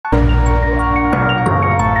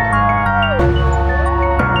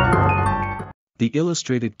The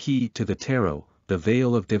Illustrated Key to the Tarot, The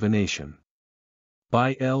Veil of Divination.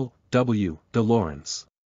 By L. W. de Laurence.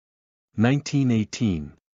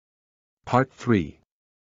 1918. Part 3.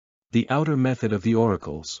 The Outer Method of the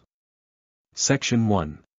Oracles. Section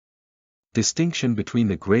 1. Distinction between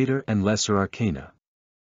the Greater and Lesser Arcana.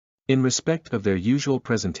 In respect of their usual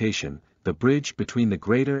presentation, the bridge between the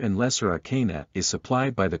Greater and Lesser Arcana is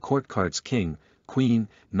supplied by the court cards King, Queen,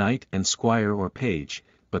 Knight and Squire or Page,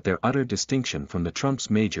 but their utter distinction from the trumps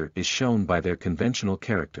major is shown by their conventional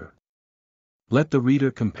character. Let the reader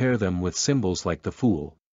compare them with symbols like the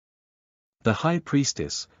Fool, the High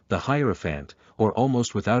Priestess, the Hierophant, or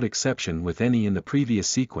almost without exception with any in the previous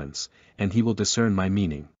sequence, and he will discern my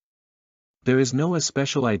meaning. There is no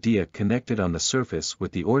especial idea connected on the surface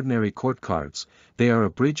with the ordinary court cards, they are a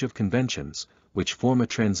bridge of conventions, which form a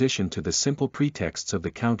transition to the simple pretexts of the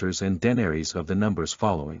counters and denaries of the numbers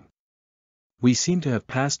following. We seem to have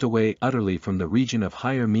passed away utterly from the region of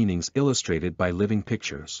higher meanings illustrated by living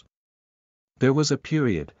pictures. There was a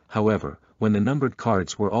period, however, when the numbered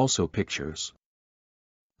cards were also pictures.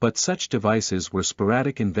 But such devices were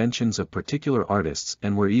sporadic inventions of particular artists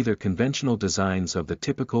and were either conventional designs of the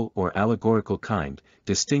typical or allegorical kind,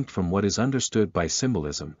 distinct from what is understood by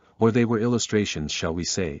symbolism, or they were illustrations, shall we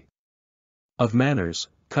say, of manners,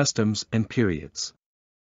 customs and periods.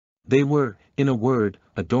 They were, in a word,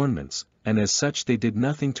 adornments, and as such they did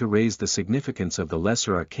nothing to raise the significance of the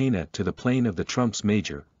lesser arcana to the plane of the trumps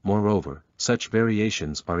major. Moreover, such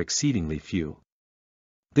variations are exceedingly few.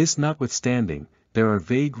 This notwithstanding, there are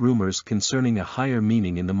vague rumors concerning a higher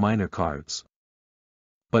meaning in the minor cards.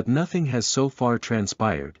 But nothing has so far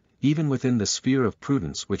transpired, even within the sphere of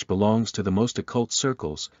prudence which belongs to the most occult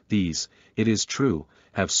circles. These, it is true,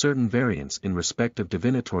 have certain variants in respect of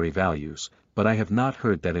divinatory values, but I have not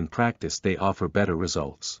heard that in practice they offer better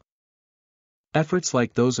results. Efforts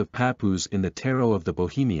like those of Papoose in the tarot of the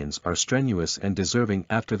Bohemians are strenuous and deserving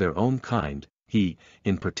after their own kind. He,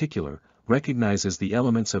 in particular, recognizes the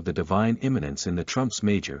elements of the divine immanence in the trumps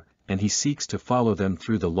major, and he seeks to follow them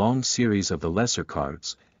through the long series of the lesser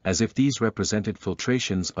cards, as if these represented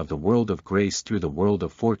filtrations of the world of grace through the world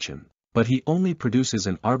of fortune, but he only produces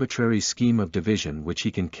an arbitrary scheme of division which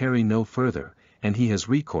he can carry no further, and he has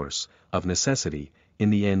recourse, of necessity, in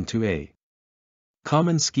the end to a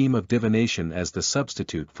common scheme of divination as the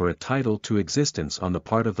substitute for a title to existence on the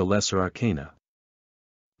part of the lesser arcana.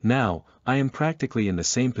 Now, I am practically in the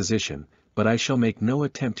same position, but I shall make no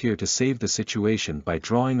attempt here to save the situation by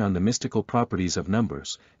drawing on the mystical properties of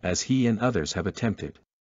numbers, as he and others have attempted.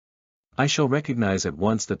 I shall recognize at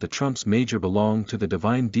once that the trumps major belong to the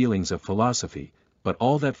divine dealings of philosophy, but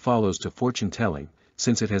all that follows to fortune-telling,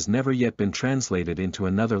 since it has never yet been translated into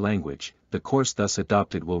another language, the course thus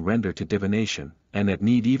adopted will render to divination, and at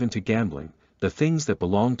need even to gambling, the things that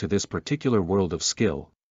belong to this particular world of skill,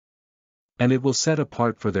 and it will set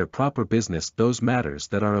apart for their proper business those matters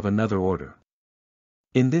that are of another order.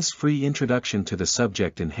 In this free introduction to the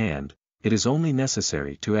subject in hand, it is only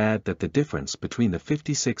necessary to add that the difference between the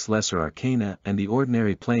 56 lesser arcana and the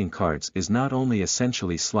ordinary playing cards is not only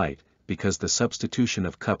essentially slight, because the substitution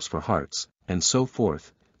of cups for hearts, and so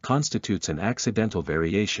forth, constitutes an accidental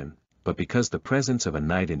variation, but because the presence of a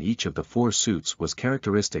knight in each of the four suits was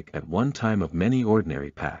characteristic at one time of many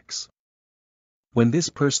ordinary packs, when this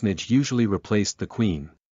personage usually replaced the queen.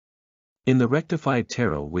 In the rectified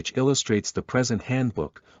tarot which illustrates the present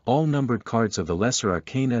handbook, all numbered cards of the lesser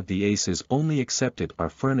arcana, the aces only excepted, are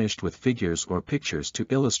furnished with figures or pictures to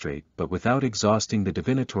illustrate but without exhausting the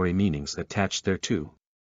divinatory meanings attached thereto.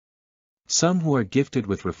 Some who are gifted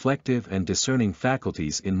with reflective and discerning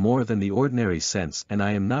faculties in more than the ordinary sense, and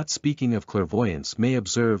I am not speaking of clairvoyance, may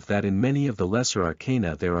observe that in many of the lesser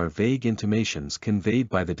arcana there are vague intimations conveyed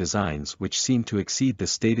by the designs which seem to exceed the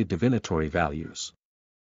stated divinatory values.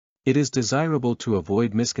 It is desirable to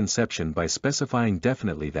avoid misconception by specifying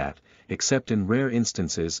definitely that, except in rare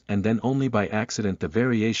instances and then only by accident, the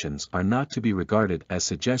variations are not to be regarded as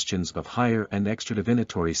suggestions of higher and extra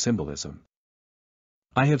divinatory symbolism.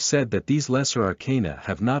 I have said that these lesser arcana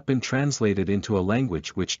have not been translated into a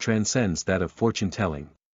language which transcends that of fortune-telling.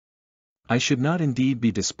 I should not indeed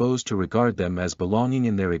be disposed to regard them as belonging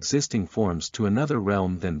in their existing forms to another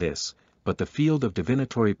realm than this, but the field of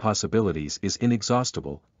divinatory possibilities is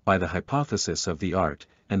inexhaustible, by the hypothesis of the art,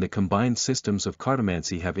 and the combined systems of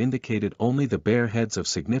cartomancy have indicated only the bare heads of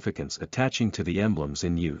significance attaching to the emblems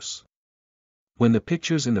in use. When the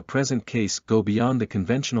pictures in the present case go beyond the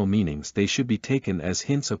conventional meanings, they should be taken as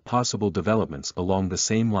hints of possible developments along the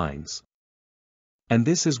same lines. And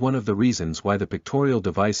this is one of the reasons why the pictorial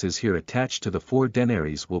devices here attached to the four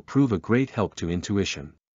denaries will prove a great help to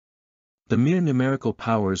intuition. The mere numerical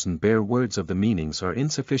powers and bare words of the meanings are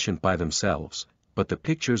insufficient by themselves, but the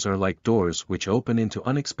pictures are like doors which open into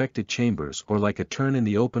unexpected chambers or like a turn in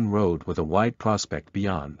the open road with a wide prospect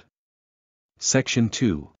beyond. Section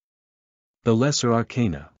 2. The Lesser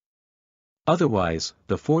Arcana. Otherwise,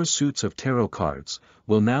 the 4 suits of tarot cards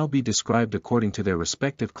will now be described according to their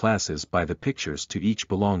respective classes by the pictures to each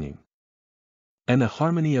belonging. And a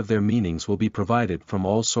harmony of their meanings will be provided from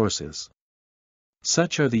all sources.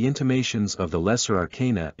 Such are the intimations of the Lesser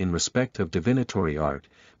Arcana in respect of divinatory art,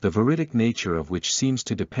 the veridic nature of which seems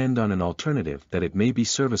to depend on an alternative that it may be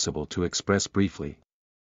serviceable to express briefly.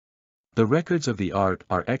 The records of the art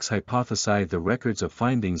are ex hypothesi the records of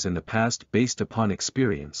findings in the past based upon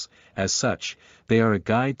experience. As such, they are a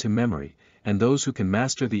guide to memory, and those who can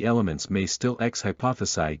master the elements may still ex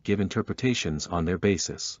hypothesi give interpretations on their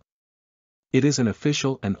basis. It is an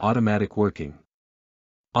official and automatic working.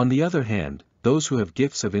 On the other hand, those who have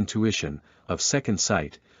gifts of intuition, of second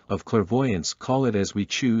sight, of clairvoyance, call it as we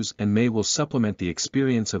choose, and will supplement the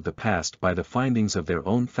experience of the past by the findings of their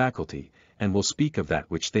own faculty, and will speak of that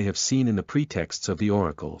which they have seen in the pretexts of the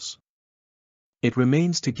oracles. It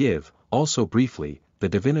remains to give, also briefly, the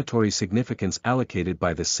divinatory significance allocated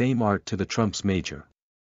by the same art to the trumps major.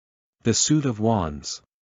 The suit of wands.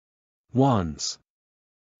 Wands.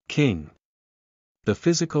 King. The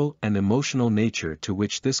physical and emotional nature to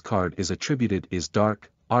which this card is attributed is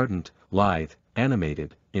dark, ardent, lithe,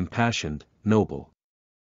 animated, impassioned, noble.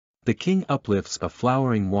 The king uplifts a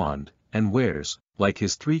flowering wand, and wears, like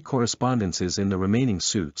his 3 correspondences in the remaining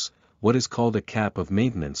suits, what is called a cap of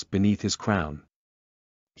maintenance beneath his crown.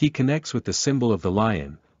 He connects with the symbol of the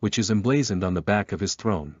lion, which is emblazoned on the back of his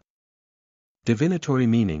throne. Divinatory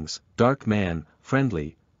meanings: dark man,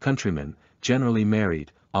 friendly, countryman, generally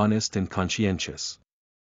married, honest and conscientious.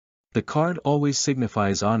 The card always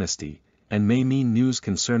signifies honesty, and may mean news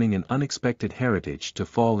concerning an unexpected heritage to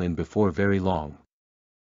fall in before very long.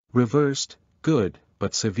 Reversed: good,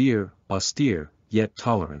 but severe, austere, yet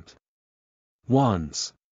tolerant.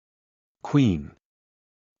 Wands. Queen.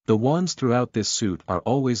 The wands throughout this suit are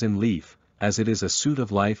always in leaf, as it is a suit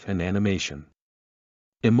of life and animation.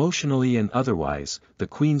 Emotionally and otherwise, the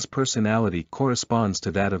queen's personality corresponds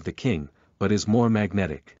to that of the king, but is more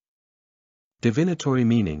magnetic. Divinatory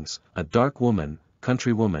meanings: a dark woman,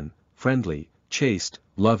 countrywoman, friendly, chaste,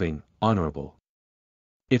 loving, honorable.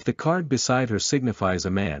 If the card beside her signifies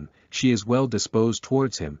a man, she is well disposed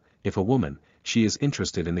towards him; if a woman, she is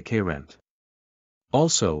interested in the querent.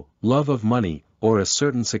 Also, love of money, or a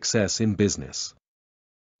certain success in business.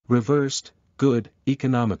 Reversed: good,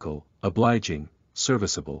 economical, obliging,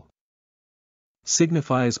 serviceable.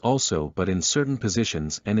 Signifies also, but in certain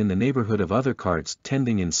positions and in the neighborhood of other cards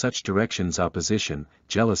tending in such directions, opposition,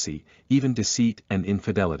 jealousy, even deceit and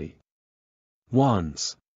infidelity.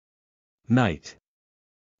 Wands. Knight.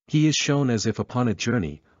 He is shown as if upon a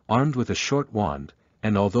journey, armed with a short wand,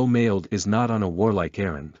 and although mailed is not on a warlike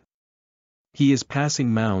errand. He is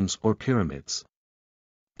passing mounds or pyramids.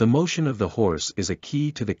 The motion of the horse is a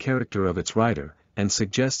key to the character of its rider, and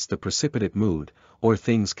suggests the precipitate mood, or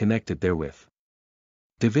things connected therewith.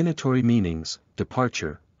 Divinatory meanings: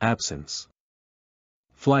 departure, absence.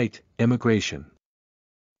 Flight, emigration.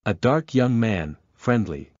 A dark young man,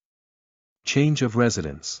 friendly. Change of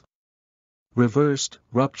residence. Reversed: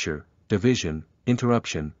 rupture, division,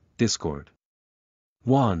 interruption, discord.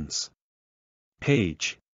 Wands.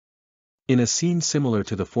 Page. In a scene similar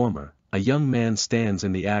to the former, a young man stands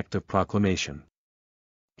in the act of proclamation.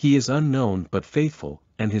 He is unknown but faithful,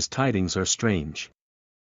 and his tidings are strange.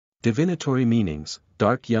 Divinatory meanings: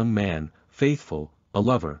 dark young man, faithful, a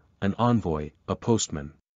lover, an envoy, a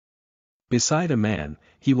postman. Beside a man,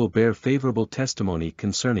 he will bear favorable testimony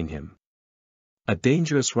concerning him. A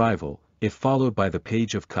dangerous rival, if followed by the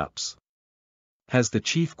Page of Cups. Has the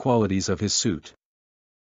chief qualities of his suit.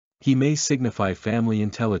 He may signify family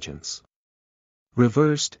intelligence.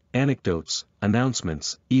 Reversed: anecdotes,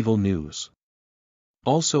 announcements, evil news.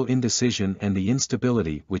 Also indecision and the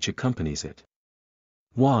instability which accompanies it.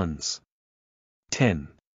 Wands. 10.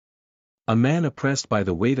 A man oppressed by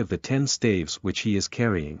the weight of the 10 staves which he is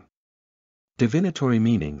carrying. Divinatory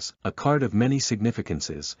meanings: a card of many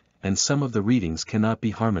significances, and some of the readings cannot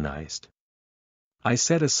be harmonized. I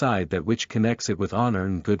set aside that which connects it with honor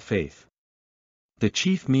and good faith. The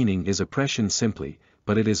chief meaning is oppression simply,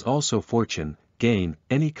 but it is also fortune, gain,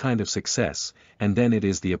 any kind of success, and then it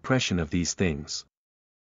is the oppression of these things.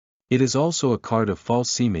 It is also a card of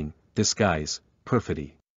false seeming, disguise,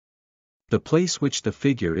 perfidy. The place which the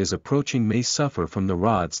figure is approaching may suffer from the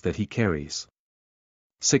rods that he carries.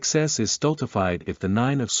 Success is stultified if the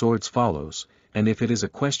 9 of swords follows, and if it is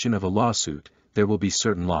a question of a lawsuit, there will be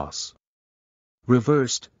certain loss.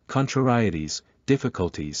 Reversed, contrarieties,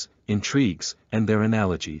 difficulties, intrigues, and their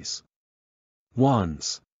analogies.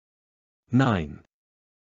 Wands. 9.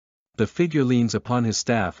 The figure leans upon his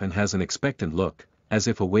staff and has an expectant look, as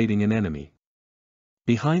if awaiting an enemy.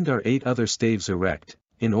 Behind are 8 other staves erect,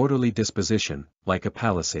 in orderly disposition, like a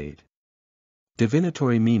palisade.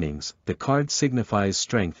 Divinatory meanings: the card signifies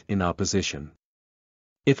strength in opposition.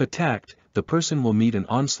 If attacked, the person will meet an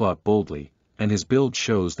onslaught boldly, and his build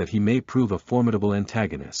shows that he may prove a formidable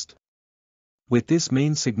antagonist. With this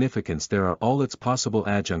main significance there are all its possible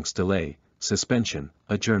adjuncts: delay, suspension,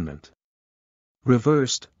 adjournment.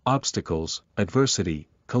 Reversed, obstacles, adversity,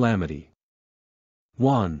 calamity.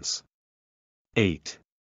 Wands. 8.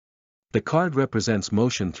 The card represents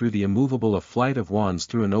motion through the immovable: a flight of wands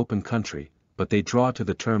through an open country, but they draw to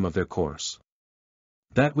the term of their course.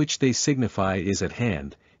 That which they signify is at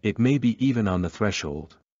hand, it may be even on the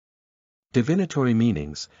threshold. Divinatory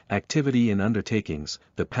meanings: activity in undertakings,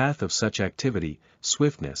 the path of such activity,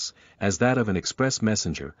 swiftness, as that of an express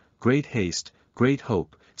messenger, great haste, great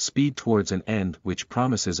hope, speed towards an end which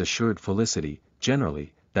promises assured felicity,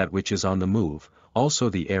 generally, that which is on the move, also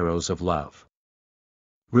the arrows of love.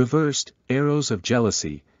 Reversed, arrows of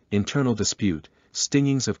jealousy, internal dispute,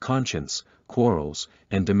 stingings of conscience, quarrels,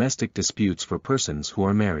 and domestic disputes for persons who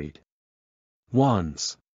are married.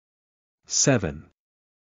 Wands. 7.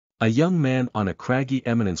 A young man on a craggy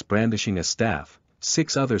eminence brandishing a staff,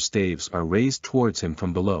 6 other staves are raised towards him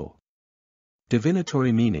from below.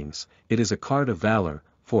 Divinatory meanings: it is a card of valor,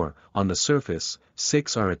 for, on the surface,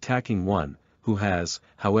 6 are attacking one, who has,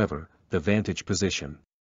 however, the vantage position.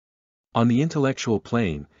 On the intellectual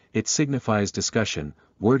plane, it signifies discussion,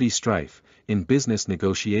 wordy strife, in business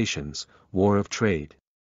negotiations, war of trade.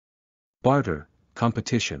 Barter,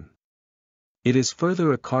 competition. It is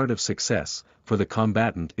further a card of success, for the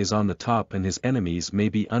combatant is on the top and his enemies may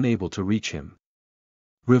be unable to reach him.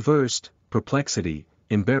 Reversed, perplexity,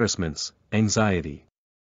 embarrassments, anxiety.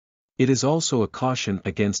 It is also a caution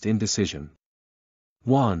against indecision.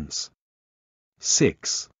 Wands.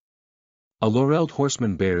 6. A laurelled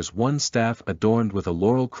horseman bears one staff adorned with a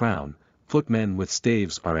laurel crown, footmen with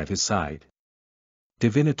staves are at his side.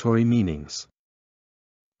 Divinatory meanings.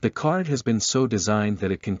 The card has been so designed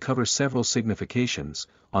that it can cover several significations.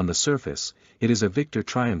 On the surface, it is a victor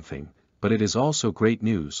triumphing, but it is also great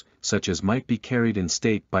news, such as might be carried in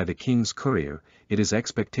state by the king's courier. It is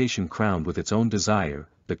expectation crowned with its own desire,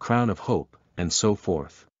 the crown of hope, and so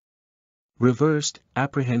forth. Reversed,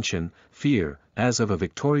 apprehension, fear, as of a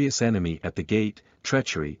victorious enemy at the gate,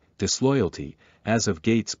 treachery, disloyalty, as of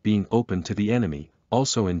gates being opened to the enemy,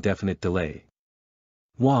 also indefinite delay.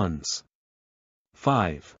 Wands.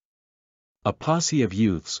 5. A posse of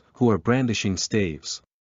youths, who are brandishing staves.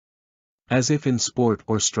 As if in sport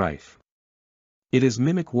or strife. It is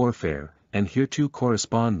mimic warfare, and hereto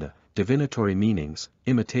correspond the divinatory meanings: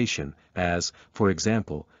 imitation, as, for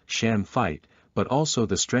example, sham fight, but also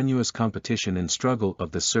the strenuous competition and struggle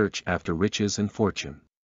of the search after riches and fortune.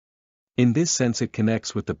 In this sense it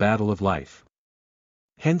connects with the battle of life.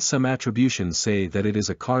 Hence some attributions say that it is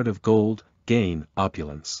a card of gold, gain,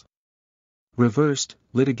 opulence. Reversed,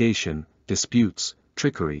 litigation, disputes,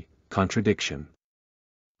 trickery, contradiction.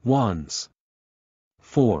 Wands.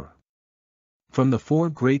 4. From the 4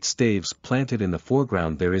 great staves planted in the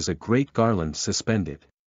foreground there is a great garland suspended.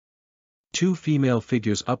 2 female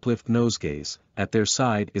figures uplift nosegays, at their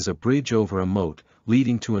side is a bridge over a moat,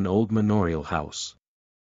 leading to an old manorial house.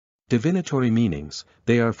 Divinatory meanings: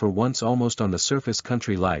 they are for once almost on the surface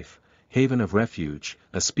country life, haven of refuge,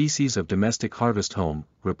 a species of domestic harvest home,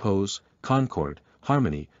 repose, concord,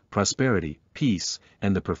 harmony, prosperity, peace,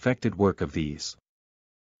 and the perfected work of these.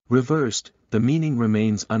 Reversed, the meaning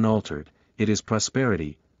remains unaltered: it is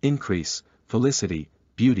prosperity, increase, felicity,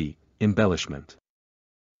 beauty, embellishment.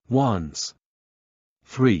 Wands.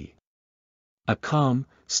 3. A calm,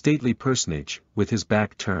 stately personage, with his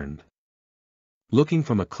back turned, looking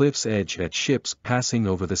from a cliff's edge at ships passing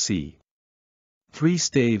over the sea. 3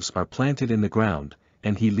 staves are planted in the ground,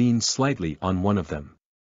 and he leans slightly on one of them.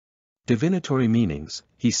 Divinatory meanings: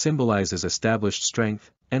 he symbolizes established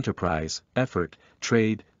strength, enterprise, effort,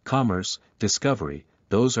 trade, commerce, discovery.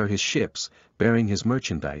 Those are his ships, bearing his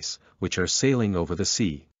merchandise, which are sailing over the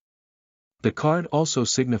sea. The card also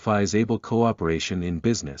signifies able cooperation in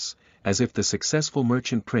business, as if the successful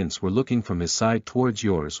merchant prince were looking from his side towards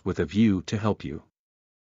yours with a view to help you.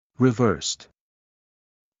 Reversed.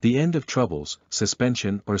 The end of troubles,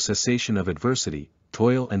 suspension or cessation of adversity,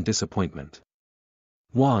 toil and disappointment.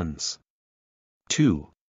 Wands. 2.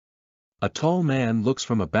 A tall man looks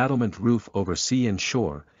from a battlement roof over sea and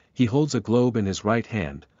shore. He holds a globe in his right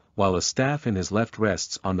hand, while a staff in his left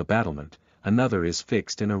rests on the battlement. another is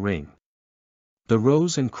fixed in a ring. The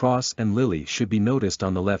rose and cross and lily should be noticed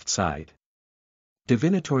on the left side.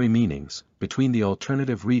 Divinatory meanings: between the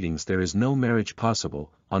alternative readings there is no marriage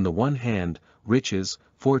possible, on the one hand, riches,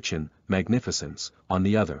 fortune, magnificence, on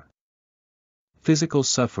the other. Physical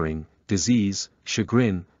suffering, disease,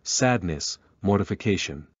 chagrin, sadness,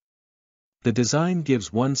 mortification. The design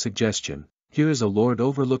gives one suggestion: here is a lord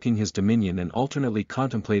overlooking his dominion and alternately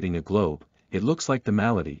contemplating a globe. It looks like the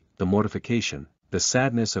malady, the mortification, the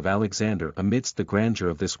sadness of Alexander amidst the grandeur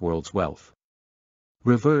of this world's wealth.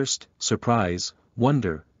 Reversed: surprise,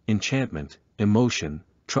 wonder, enchantment, emotion,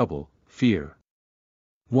 trouble, fear.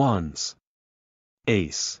 Wands.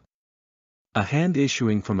 Ace. A hand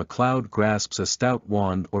issuing from a cloud grasps a stout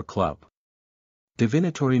wand or club.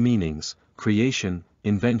 Divinatory meanings: creation,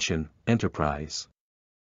 invention, enterprise.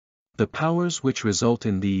 The powers which result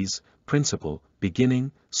in these: principle,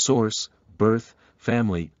 beginning, source, birth,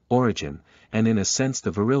 family, origin, and in a sense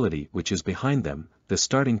the virility which is behind them, the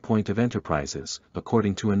starting point of enterprises,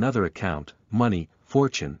 according to another account, money,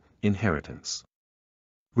 fortune, inheritance.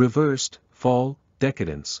 Reversed: fall,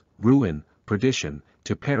 decadence, ruin, perdition,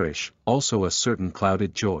 to perish, also a certain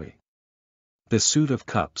clouded joy. The suit of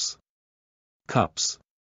cups. Cups.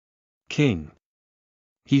 King.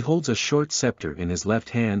 He holds a short scepter in his left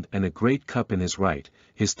hand and a great cup in his right.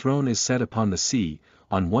 His throne is set upon the sea,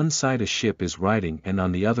 on one side a ship is riding and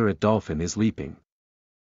on the other a dolphin is leaping.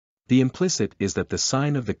 The implicit is that the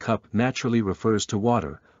sign of the cup naturally refers to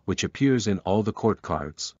water, which appears in all the court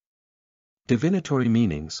cards. Divinatory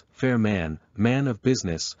meanings: fair man, man of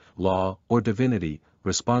business, law, or divinity,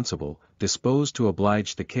 responsible, disposed to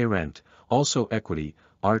oblige the querent, also equity,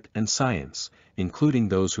 art and science, including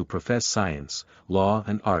those who profess science, law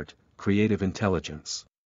and art, creative intelligence.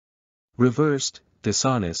 Reversed: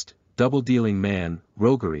 dishonest, double-dealing man,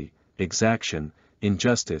 roguery, exaction,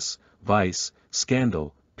 injustice, vice,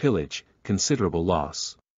 scandal, pillage, considerable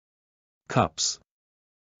loss. Cups.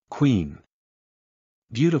 Queen.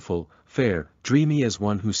 Beautiful, fair, dreamy as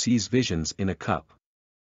one who sees visions in a cup.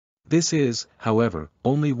 This is, however,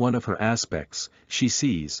 only one of her aspects. She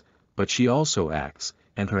sees, but she also acts,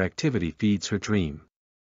 and her activity feeds her dream.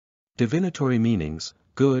 Divinatory meanings: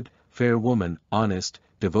 good, fair woman, honest,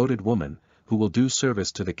 devoted woman, who will do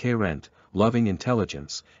service to the querent, loving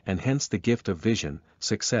intelligence, and hence the gift of vision,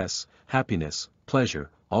 success, happiness,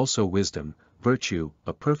 pleasure, also wisdom, virtue,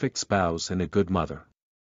 a perfect spouse and a good mother.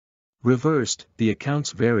 Reversed: the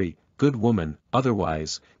accounts vary: good woman,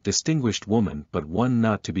 otherwise, distinguished woman but one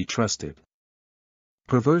not to be trusted.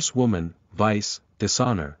 Perverse woman, vice,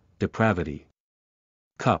 dishonor, depravity.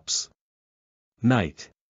 Cups. Knight.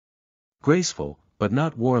 Graceful, but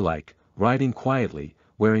not warlike, riding quietly,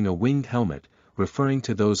 wearing a winged helmet, referring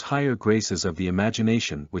to those higher graces of the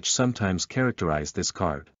imagination which sometimes characterize this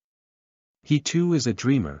card. He too is a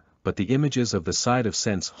dreamer, but the images of the side of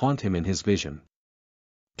sense haunt him in his vision.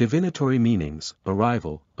 Divinatory meanings: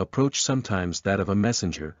 arrival, approach, sometimes that of a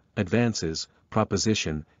messenger, advances,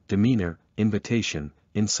 proposition, demeanor, invitation,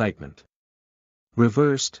 incitement.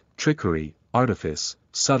 Reversed: trickery, artifice,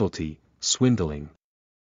 subtlety, swindling.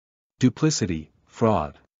 Duplicity,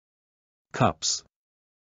 fraud. Cups.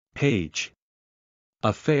 Page.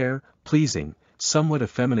 A fair, pleasing, somewhat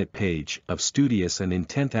effeminate page, of studious and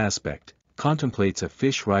intent aspect, contemplates a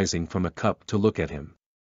fish rising from a cup to look at him.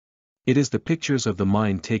 It is the pictures of the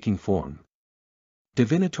mind taking form.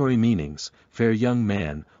 Divinatory meanings: fair young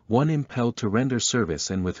man, one impelled to render service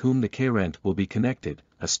and with whom the querent will be connected,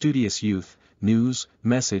 a studious youth, news,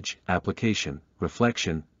 message, application,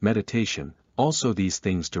 reflection, meditation, also these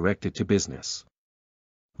things directed to business.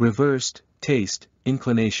 Reversed: taste,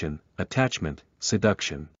 inclination, attachment,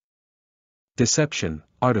 seduction. Deception,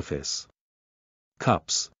 artifice.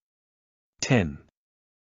 Cups. 10.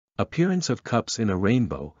 Appearance of cups in a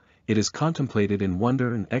rainbow: it is contemplated in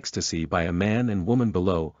wonder and ecstasy by a man and woman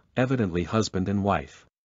below, evidently husband and wife.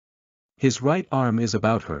 His right arm is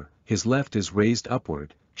about her, his left is raised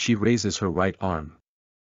upward, she raises her right arm.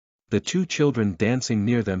 The two children dancing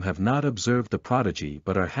near them have not observed the prodigy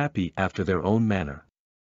but are happy after their own manner.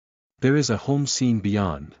 There is a home scene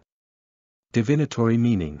beyond. Divinatory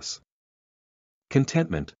meanings: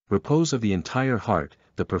 contentment, repose of the entire heart,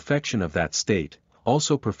 the perfection of that state,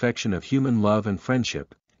 also perfection of human love and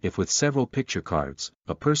friendship, if with several picture cards,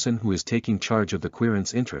 a person who is taking charge of the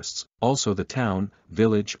querent's interests, also the town,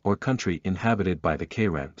 village or country inhabited by the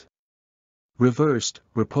querent. Reversed: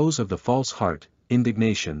 repose of the false heart,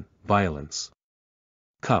 indignation, violence.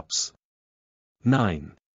 Cups.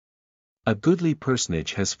 9. A goodly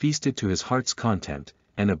personage has feasted to his heart's content,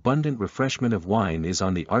 an abundant refreshment of wine is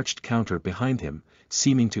on the arched counter behind him,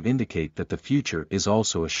 seeming to indicate that the future is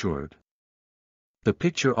also assured. The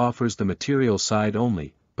picture offers the material side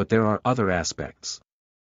only, but there are other aspects.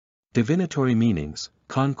 Divinatory meanings,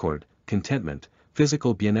 concord, contentment,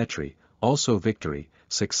 physical bienetry, also victory,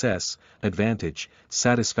 success, advantage,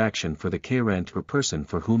 satisfaction for the querent or person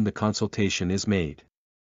for whom the consultation is made.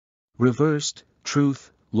 Reversed,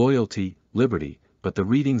 truth, loyalty, liberty, but the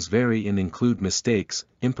readings vary and include mistakes,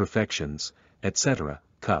 imperfections, etc.,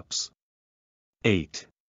 cups. 8.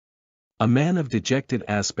 A man of dejected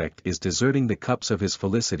aspect is deserting the cups of his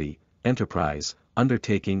felicity, enterprise,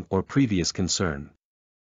 undertaking or previous concern.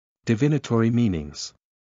 Divinatory meanings.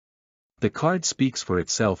 The card speaks for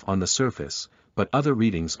itself on the surface, but other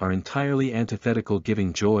readings are entirely antithetical,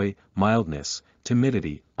 giving joy, mildness,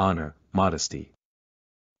 timidity, honor, modesty.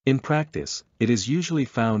 In practice, it is usually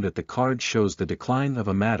found that the card shows the decline of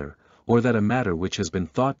a matter, or that a matter which has been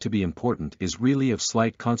thought to be important is really of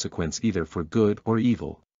slight consequence either for good or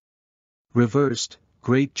evil. Reversed,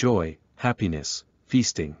 great joy, happiness,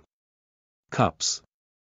 feasting. Cups.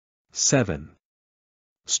 7.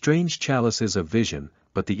 Strange chalices of vision,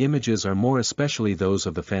 but the images are more especially those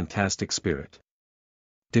of the fantastic spirit.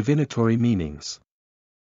 Divinatory meanings.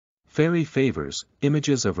 Fairy favors,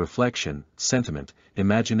 images of reflection, sentiment,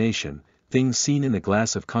 imagination, things seen in the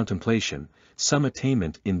glass of contemplation, some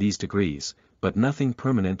attainment in these degrees, but nothing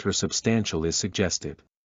permanent or substantial is suggested.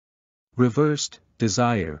 Reversed,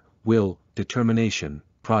 desire, will, determination,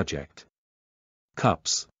 project.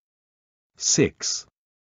 Cups. 6.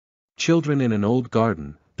 Children in an old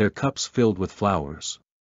garden, their cups filled with flowers.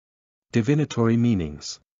 Divinatory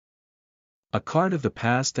meanings. A card of the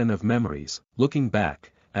past and of memories, looking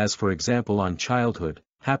back, as for example on childhood,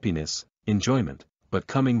 happiness, enjoyment, but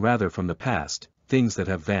coming rather from the past, things that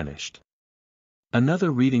have vanished.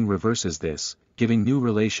 Another reading reverses this, giving new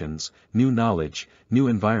relations, new knowledge, new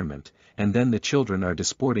environment, and then the children are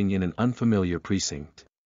disporting in an unfamiliar precinct.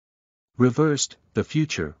 Reversed, the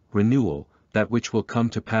future, renewal, that which will come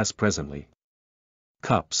to pass presently.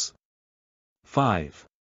 Cups. 5.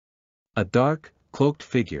 A dark, cloaked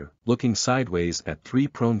figure, looking sideways at 3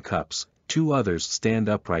 prone cups, 2 others stand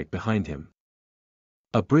upright behind him.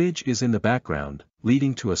 A bridge is in the background,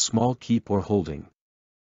 leading to a small keep or holding.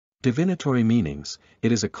 Divinatory meanings,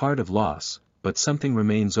 it is a card of loss, but something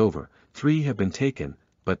remains over, 3 have been taken,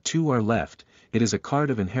 but 2 are left, it is a card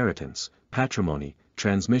of inheritance, patrimony,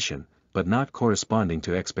 transmission, but not corresponding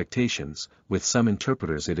to expectations, with some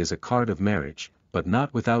interpreters it is a card of marriage, but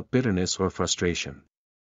not without bitterness or frustration.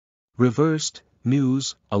 Reversed,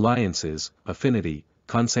 news, alliances, affinity,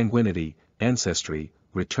 consanguinity, ancestry,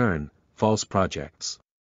 return, false projects.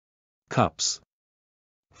 Cups.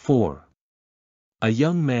 4. A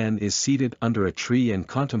young man is seated under a tree and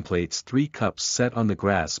contemplates 3 cups set on the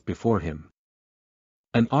grass before him.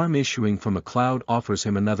 An arm issuing from a cloud offers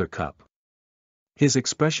him another cup. His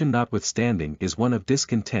expression notwithstanding is one of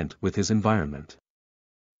discontent with his environment.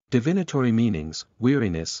 Divinatory meanings,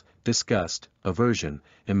 weariness, disgust, aversion,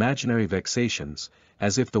 imaginary vexations,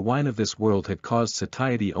 as if the wine of this world had caused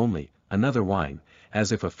satiety only, another wine,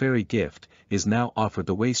 as if a fairy gift, is now offered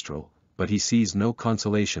the wastrel, but he sees no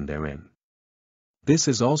consolation therein. This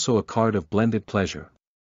is also a card of blended pleasure.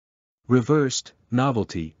 Reversed,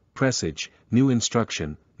 novelty, presage, new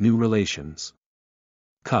instruction, new relations.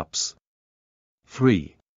 Cups.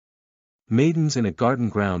 3. Maidens in a garden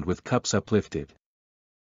ground with cups uplifted,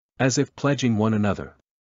 as if pledging one another.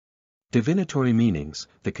 Divinatory meanings,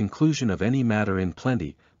 the conclusion of any matter in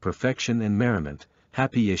plenty, perfection and merriment,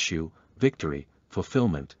 happy issue, victory,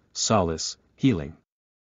 fulfillment, solace, healing.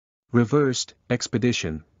 Reversed,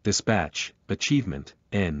 expedition, dispatch, achievement,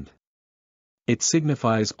 end. It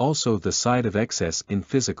signifies also the side of excess in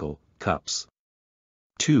physical, cups.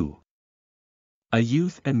 2. A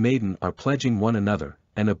youth and maiden are pledging one another,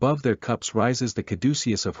 and above their cups rises the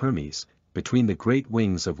caduceus of Hermes, between the great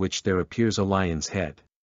wings of which there appears a lion's head.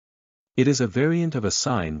 It is a variant of a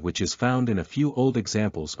sign which is found in a few old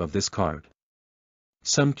examples of this card.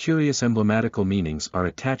 Some curious emblematical meanings are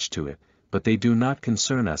attached to it, but they do not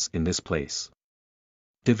concern us in this place.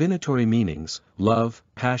 Divinatory meanings, love,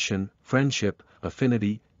 passion, friendship,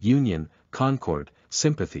 affinity, union, concord,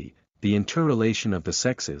 sympathy, the interrelation of the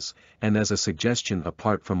sexes, and as a suggestion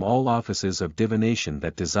apart from all offices of divination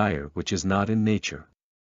that desire which is not in nature,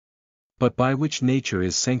 but by which nature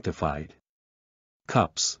is sanctified.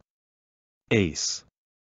 Cups. Ace.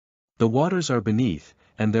 The waters are beneath,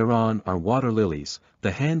 and thereon are water lilies,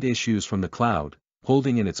 the hand issues from the cloud,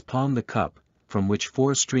 holding in its palm the cup, from which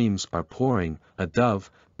 4 streams are pouring, a dove,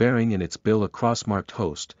 bearing in its bill a cross-marked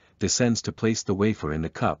host, descends to place the wafer in the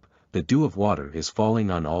cup, the dew of water is falling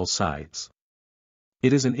on all sides.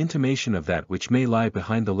 It is an intimation of that which may lie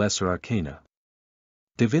behind the lesser arcana.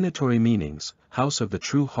 Divinatory meanings: house of the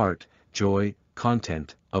true heart, joy,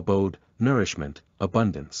 content, abode, nourishment,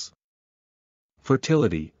 abundance.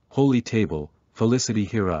 Fertility, holy table, felicity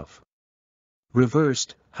hereof.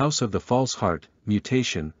 Reversed, house of the false heart,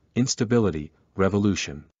 mutation, instability,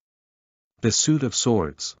 revolution. The suit of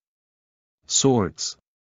swords. Swords.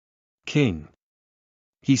 King.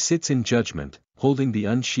 He sits in judgment, holding the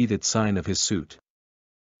unsheathed sign of his suit.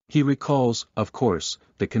 He recalls, of course,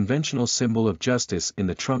 the conventional symbol of justice in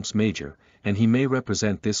the trumps major, and he may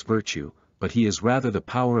represent this virtue, but he is rather the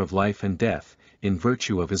power of life and death, in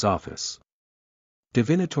virtue of his office.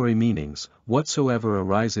 Divinatory meanings: whatsoever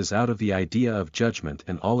arises out of the idea of judgment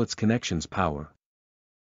and all its connections: power,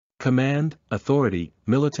 command, authority,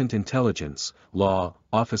 militant intelligence, law,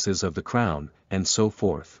 offices of the crown, and so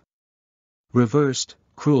forth. Reversed,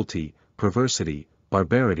 cruelty, perversity,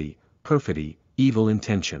 barbarity, perfidy, evil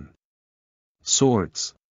intention.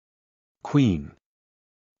 Swords. Queen.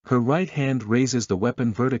 Her right hand raises the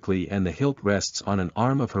weapon vertically and the hilt rests on an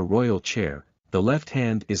arm of her royal chair, the left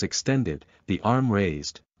hand is extended, the arm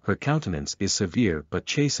raised, her countenance is severe but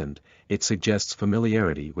chastened, it suggests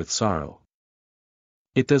familiarity with sorrow.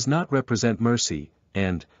 It does not represent mercy,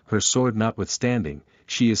 and, her sword notwithstanding,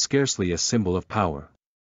 she is scarcely a symbol of power.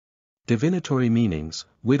 Divinatory meanings: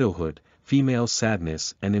 widowhood, female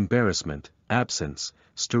sadness and embarrassment, absence,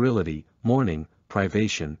 sterility, mourning,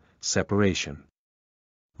 privation, separation.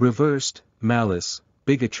 Reversed, malice,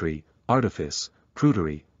 bigotry, artifice,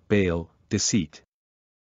 prudery, bale, deceit.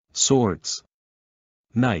 Swords.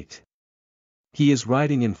 Knight. He is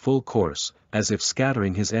riding in full course, as if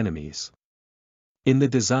scattering his enemies. In the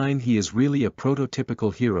design he is really a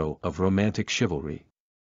prototypical hero of romantic chivalry.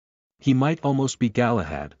 He might almost be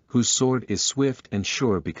Galahad, whose sword is swift and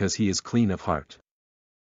sure because he is clean of heart.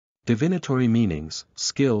 Divinatory meanings: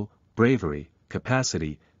 skill, bravery,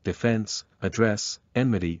 capacity, defense, address,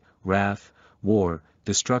 enmity, wrath, war,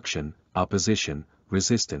 destruction, opposition,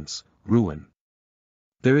 resistance, ruin.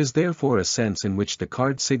 There is therefore a sense in which the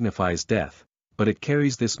card signifies death, but it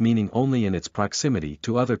carries this meaning only in its proximity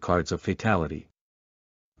to other cards of fatality.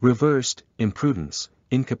 Reversed, imprudence,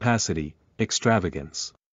 incapacity,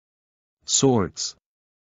 extravagance. Swords.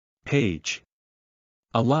 Page.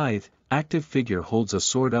 A lithe, active figure holds a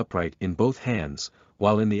sword upright in both hands,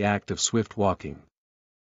 while in the act of swift walking.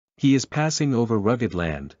 He is passing over rugged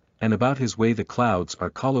land, and about his way the clouds are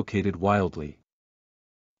collocated wildly.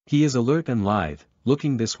 He is alert and lithe,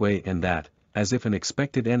 looking this way and that, as if an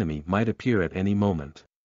expected enemy might appear at any moment.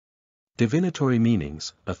 Divinatory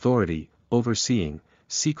meanings: authority, overseeing,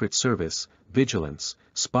 secret service, vigilance,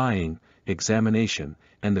 spying, examination,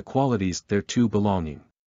 and the qualities thereto belonging.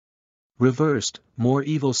 Reversed, more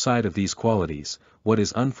evil side of these qualities: what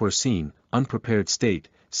is unforeseen, unprepared state,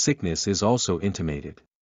 sickness is also intimated.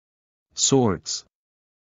 Swords.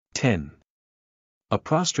 10. A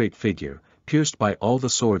prostrate figure, pierced by all the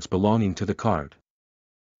swords belonging to the card.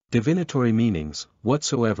 Divinatory meanings: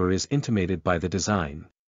 whatsoever is intimated by the design.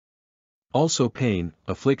 Also pain,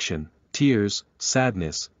 affliction, tears,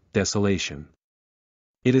 sadness, desolation.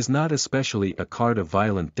 It is not especially a card of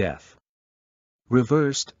violent death.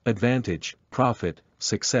 Reversed, advantage, profit,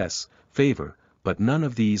 success, favor, but none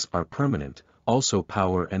of these are permanent, also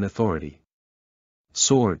power and authority.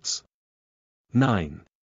 Swords. 9.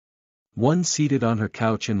 One seated on her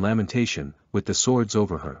couch in lamentation, with the swords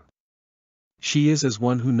over her. She is as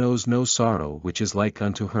one who knows no sorrow which is like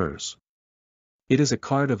unto hers. It is a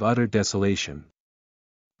card of utter desolation.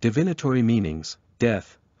 Divinatory meanings: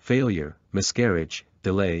 death, failure, miscarriage,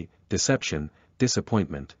 delay, deception,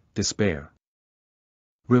 disappointment, despair.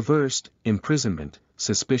 Reversed, imprisonment,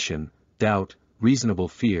 suspicion, doubt, reasonable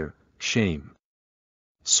fear, shame.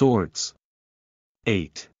 Swords.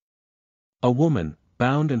 8. A woman,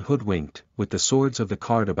 bound and hoodwinked, with the swords of the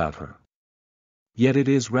card about her. Yet it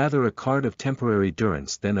is rather a card of temporary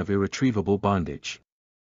durance than of irretrievable bondage.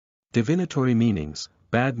 Divinatory meanings: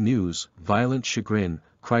 bad news, violent chagrin,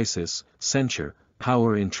 crisis, censure,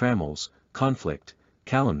 power in trammels, conflict,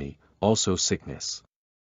 calumny, also sickness.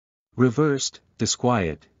 Reversed,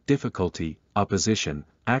 disquiet, difficulty, opposition,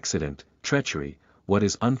 accident, treachery, what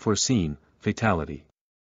is unforeseen, fatality.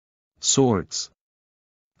 Swords.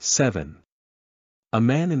 7. A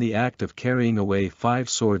man in the act of carrying away 5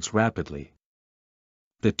 swords rapidly.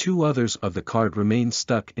 The 2 others of the card remain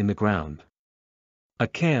stuck in the ground. A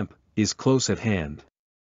camp is close at hand.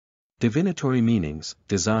 Divinatory meanings: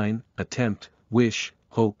 design, attempt, wish,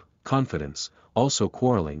 hope, confidence, also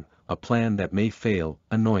quarreling, a plan that may fail,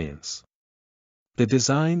 annoyance. The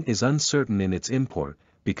design is uncertain in its import,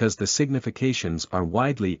 because the significations are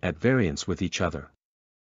widely at variance with each other.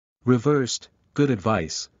 Reversed, good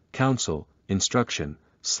advice, counsel, instruction,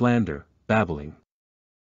 slander, babbling.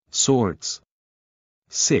 Swords.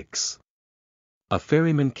 6. A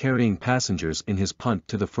ferryman carrying passengers in his punt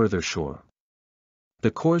to the further shore.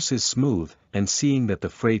 The course is smooth, and seeing that the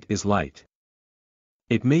freight is light.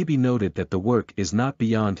 It may be noted that the work is not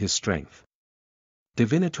beyond his strength.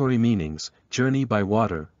 Divinatory meanings: journey by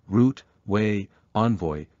water, route, way,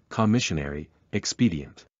 envoy, commissionary,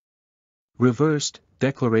 expedient. Reversed: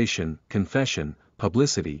 declaration, confession,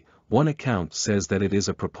 publicity. One account says that it is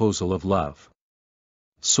a proposal of love.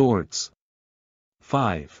 Swords.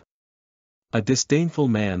 5. A disdainful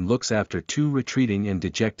man looks after two retreating and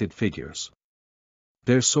dejected figures.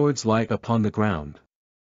 Their swords lie upon the ground.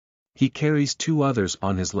 He carries two others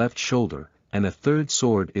on his left shoulder, and a third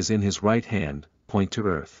sword is in his right hand, point to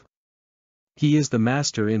earth. He is the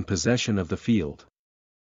master in possession of the field.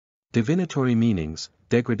 Divinatory meanings: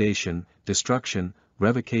 degradation, destruction,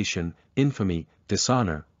 revocation, infamy,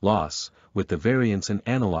 dishonor, loss, with the variants and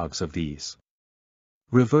analogues of these.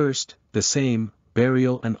 Reversed: the same,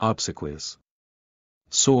 burial and obsequies.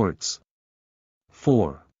 Swords.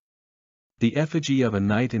 4. The effigy of a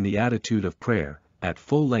knight in the attitude of prayer, at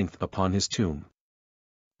full length upon his tomb.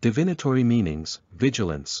 Divinatory meanings: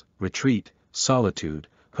 vigilance, retreat, solitude,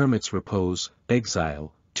 hermit's repose,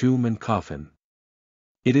 exile, tomb and coffin.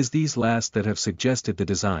 It is these last that have suggested the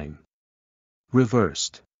design.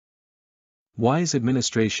 Reversed. Wise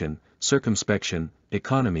administration, circumspection,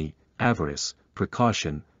 economy, avarice,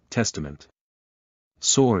 precaution, testament.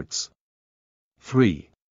 Swords. 3.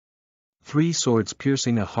 3 swords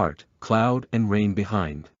piercing a heart, cloud and rain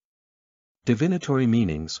behind. Divinatory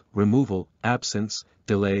meanings: removal, absence,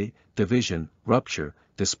 delay, division, rupture,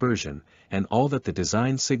 dispersion, and all that the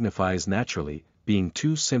design signifies naturally, being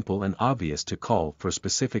too simple and obvious to call for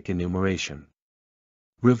specific enumeration.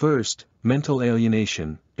 Reversed: mental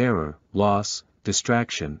alienation, error, loss,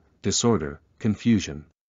 distraction, disorder, confusion.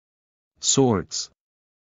 Swords.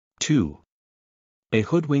 2. A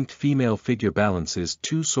hoodwinked female figure balances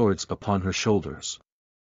two swords upon her shoulders.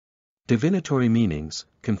 Divinatory meanings: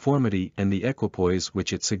 conformity and the equipoise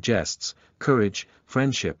which it suggests, courage,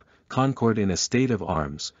 friendship, concord in a state of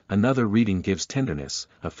arms. Another reading gives tenderness,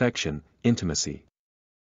 affection, intimacy.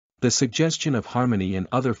 The suggestion of harmony and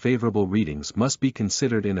other favorable readings must be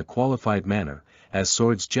considered in a qualified manner, as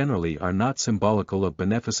swords generally are not symbolical of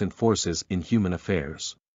beneficent forces in human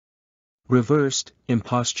affairs. Reversed: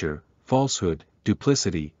 imposture, falsehood,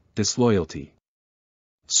 duplicity, disloyalty.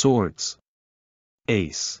 Swords.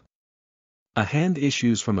 Ace. A hand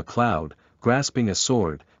issues from a cloud, grasping a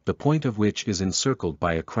sword, the point of which is encircled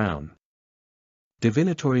by a crown.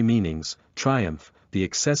 Divinatory meanings: triumph, the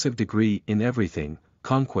excessive degree in everything,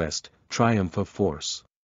 conquest, triumph of force.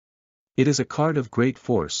 It is a card of great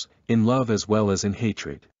force, in love as well as in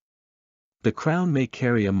hatred. The crown may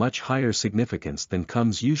carry a much higher significance than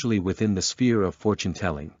comes usually within the sphere of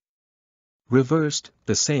fortune-telling. Reversed: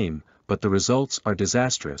 the same, but the results are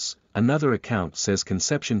disastrous. Another account says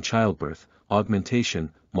conception, childbirth,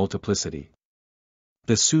 augmentation, multiplicity.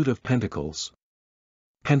 The suit of pentacles.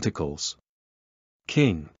 Pentacles.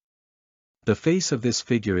 King. The face of this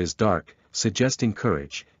figure is dark, suggesting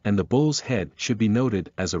courage, and the bull's head should be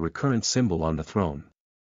noted as a recurrent symbol on the throne.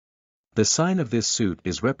 The sign of this suit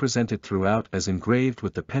is represented throughout as engraved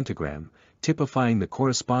with the pentagram, typifying the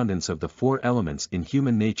correspondence of the four elements in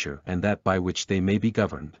human nature and that by which they may be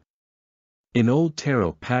governed. In old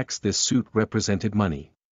tarot packs this suit represented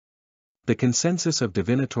money. The consensus of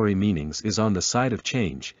divinatory meanings is on the side of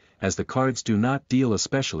change, as the cards do not deal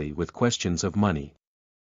especially with questions of money.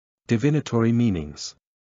 Divinatory meanings: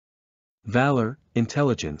 valor,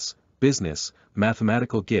 intelligence, business,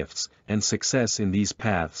 mathematical gifts, and success in these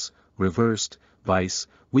paths. Reversed: vice,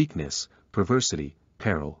 weakness, perversity,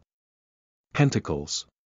 peril. Pentacles.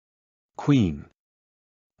 Queen.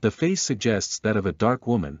 The face suggests that of a dark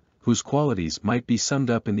woman, whose qualities might be summed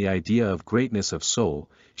up in the idea of greatness of soul.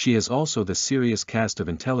 She has also the serious cast of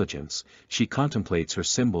intelligence. She contemplates her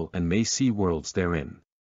symbol and may see worlds therein.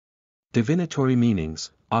 Divinatory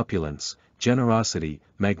meanings: opulence, generosity,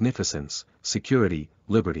 magnificence, security,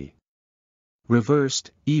 liberty.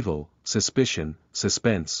 Reversed: evil, suspicion,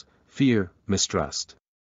 suspense, fear, mistrust.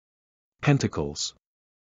 Pentacles.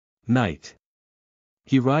 Knight.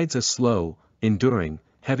 He rides a slow, enduring,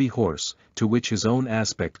 heavy horse, to which his own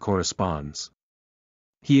aspect corresponds.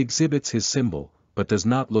 He exhibits his symbol, but does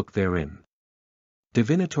not look therein.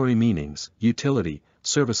 Divinatory meanings: utility,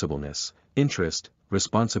 serviceableness, interest,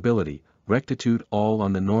 responsibility, rectitude, all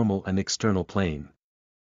on the normal and external plane.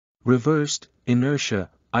 Reversed: inertia,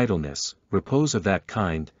 idleness, repose of that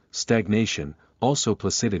kind, stagnation, also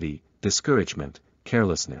placidity, discouragement,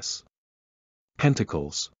 carelessness.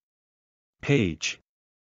 Pentacles. Page.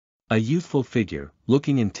 A youthful figure,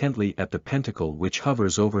 looking intently at the pentacle which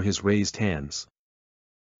hovers over his raised hands.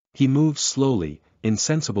 He moves slowly,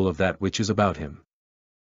 insensible of that which is about him.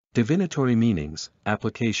 Divinatory meanings,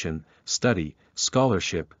 application, study,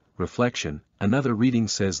 scholarship, reflection. Another reading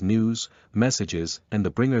says news, messages, and the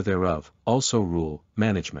bringer thereof, also rule,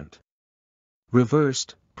 management.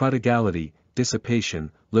 Reversed, prodigality, dissipation,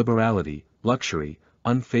 liberality, luxury,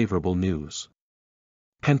 unfavorable news.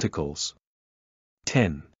 Pentacles.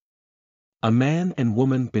 10. A man and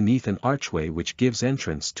woman beneath an archway which gives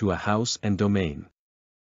entrance to a house and domain.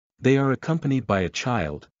 They are accompanied by a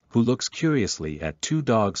child, who looks curiously at two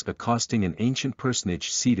dogs accosting an ancient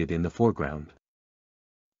personage seated in the foreground.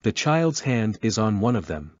 The child's hand is on one of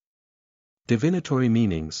them. Divinatory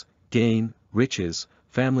meanings, gain, riches,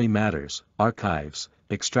 family matters, archives,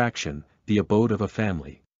 extraction, the abode of a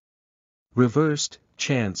family. Reversed,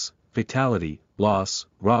 chance, fatality, loss,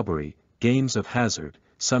 robbery, games of hazard,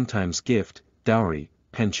 sometimes gift, dowry,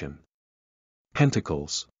 pension.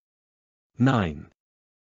 Pentacles. 9.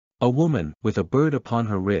 A woman, with a bird upon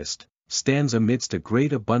her wrist, stands amidst a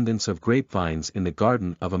great abundance of grapevines in the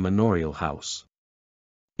garden of a manorial house.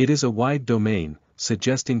 It is a wide domain,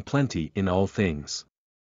 suggesting plenty in all things.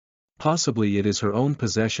 Possibly it is her own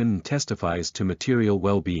possession and testifies to material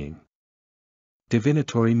well-being.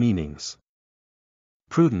 Divinatory meanings.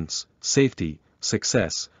 Prudence, safety,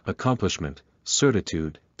 success, accomplishment,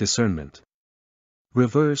 certitude, discernment.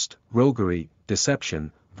 Reversed, roguery,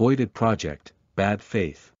 deception, voided project, bad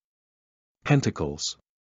faith. Pentacles.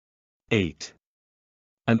 8.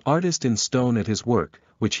 An artist in stone at his work,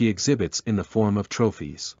 which he exhibits in the form of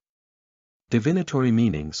trophies. Divinatory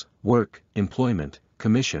meanings, work, employment,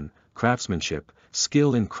 commission, craftsmanship,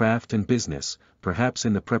 skill in craft and business, perhaps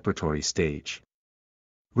in the preparatory stage.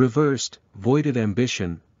 Reversed, voided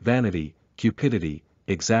ambition, vanity, cupidity,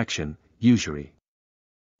 exaction, usury.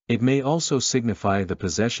 It may also signify the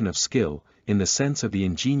possession of skill, in the sense of the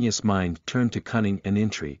ingenious mind turned to cunning and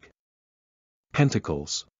intrigue.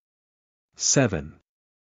 Pentacles. 7.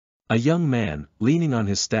 A young man, leaning on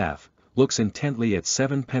his staff, looks intently at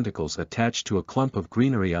 7 pentacles attached to a clump of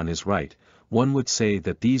greenery on his right. One would say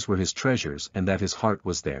that these were his treasures and that his heart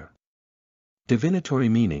was there. Divinatory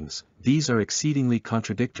meanings, these are exceedingly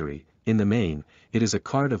contradictory. In the main, it is a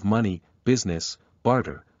card of money, business,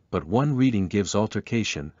 barter, but one reading gives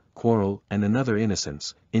altercation, quarrel, and another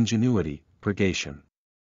innocence, ingenuity, purgation.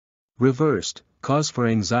 Reversed, cause for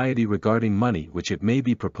anxiety regarding money which it may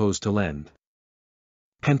be proposed to lend.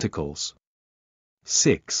 Pentacles.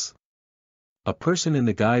 6. A person in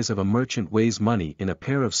the guise of a merchant weighs money in a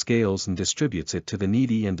pair of scales and distributes it to the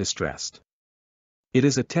needy and distressed. It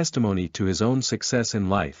is a testimony to his own success in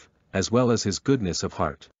life, as well as his goodness of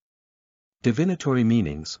heart. Divinatory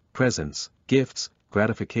meanings, presents, gifts,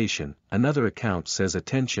 gratification. Another account says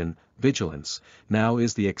attention, vigilance, now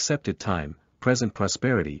is the accepted time, present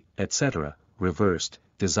prosperity, etc., reversed,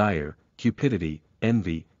 desire, cupidity,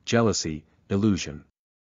 envy, jealousy, illusion.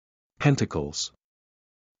 Pentacles.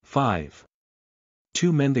 5.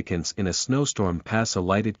 2 mendicants in a snowstorm pass a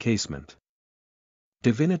lighted casement.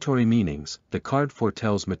 Divinatory meanings, the card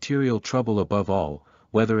foretells material trouble above all,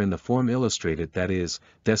 whether in the form illustrated, that is,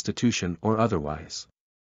 destitution, or otherwise.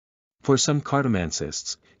 For some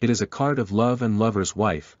cartomancists, it is a card of love and lover's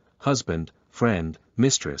wife, husband, friend,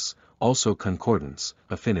 mistress, also concordance,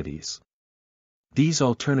 affinities. These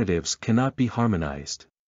alternatives cannot be harmonized.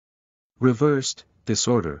 Reversed,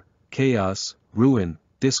 disorder, chaos, ruin,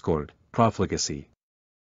 discord, profligacy.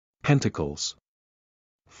 Pentacles.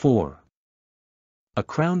 4. A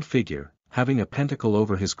crowned figure, having a pentacle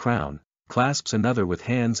over his crown, clasps another with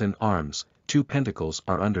hands and arms. 2 pentacles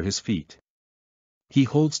are under his feet. He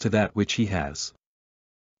holds to that which he has.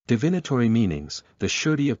 Divinatory meanings, the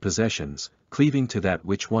surety of possessions, cleaving to that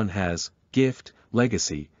which one has, gift,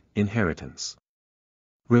 legacy, inheritance.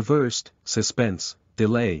 Reversed, suspense,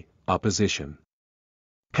 delay, opposition.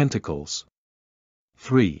 Pentacles.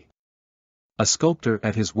 3. A sculptor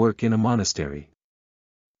at his work in a monastery.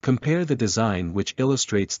 Compare the design which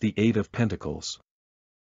illustrates the 8 of Pentacles.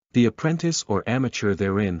 The apprentice or amateur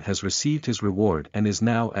therein has received his reward and is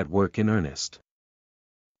now at work in earnest.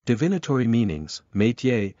 Divinatory meanings,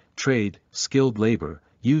 métier, trade, skilled labor,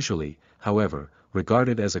 usually, however,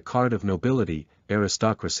 regarded as a card of nobility,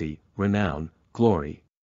 aristocracy, renown, glory.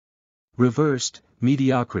 Reversed,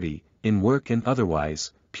 mediocrity, in work and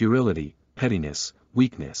otherwise, puerility, pettiness,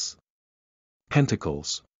 weakness.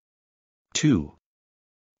 Pentacles. 2.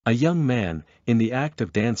 A young man, in the act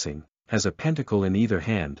of dancing, has a pentacle in either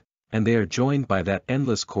hand, and they are joined by that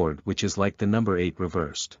endless cord which is like the number 8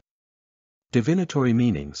 reversed. Divinatory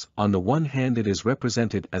meanings. On the one hand, it is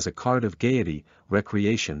represented as a card of gaiety,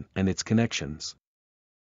 recreation and its connections,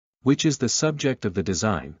 which is the subject of the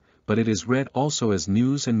design, but it is read also as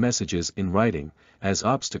news and messages in writing, as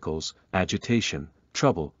obstacles, agitation,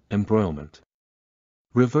 trouble, embroilment.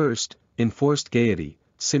 Reversed, enforced gaiety,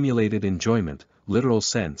 simulated enjoyment, literal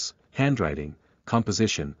sense, handwriting,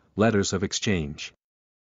 composition, letters of exchange.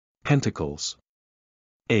 Pentacles.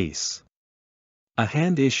 Ace. A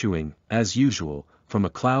hand issuing, as usual, from a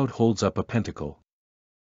cloud holds up a pentacle.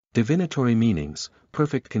 Divinatory meanings,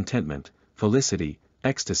 perfect contentment, felicity,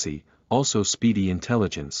 ecstasy, also speedy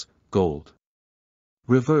intelligence, gold.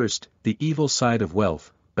 Reversed, the evil side of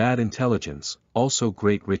wealth, bad intelligence, also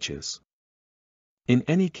great riches. In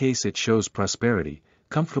any case it shows prosperity,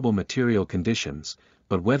 comfortable material conditions,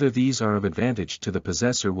 but whether these are of advantage to the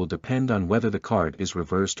possessor will depend on whether the card is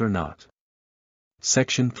reversed or not.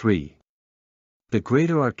 Section 3. The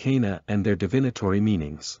Greater Arcana and their Divinatory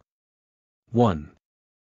Meanings. 1.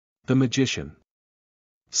 The Magician.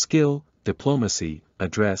 Skill, diplomacy,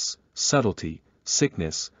 address, subtlety,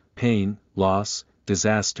 sickness, pain, loss,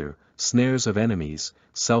 disaster, snares of enemies,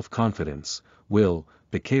 self-confidence, will,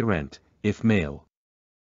 Baccarat, if male.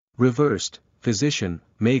 Reversed, physician,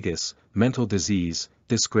 magus, mental disease,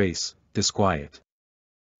 disgrace, disquiet.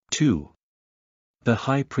 2. The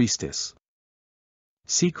High Priestess.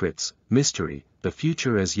 Secrets, mystery, the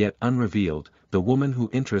future as yet unrevealed, the woman who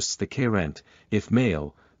interests the Baccarat, if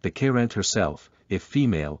male, the Baccarat herself, if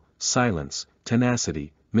female, silence,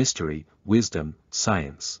 tenacity, mystery, wisdom,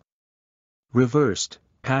 science. Reversed,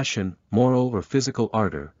 passion, moral or physical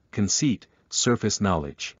ardor, conceit, surface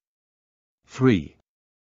knowledge. 3.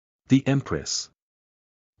 The Empress.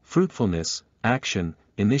 Fruitfulness, action,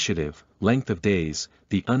 initiative, length of days,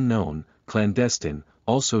 the unknown, clandestine,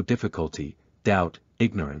 also difficulty, doubt,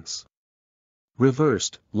 ignorance.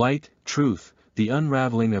 Reversed, light, truth, the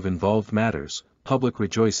unraveling of involved matters, public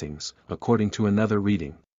rejoicings, according to another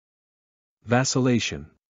reading. Vacillation.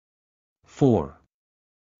 4.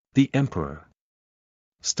 The Emperor.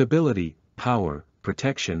 Stability, power,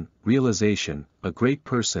 protection, realization, a great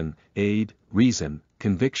person, aid, reason,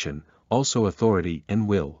 conviction, also authority and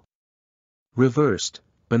will. Reversed,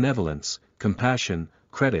 benevolence, compassion,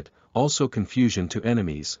 credit, also confusion to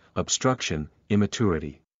enemies, obstruction,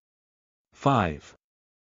 immaturity. 5.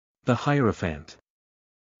 The Hierophant.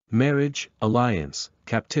 Marriage, alliance,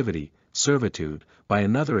 captivity, servitude, by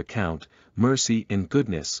another account, mercy and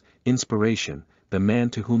goodness, inspiration, the man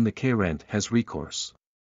to whom the Baccarat has recourse.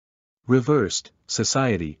 Reversed,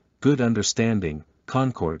 society, good understanding,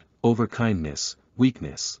 concord, overkindness,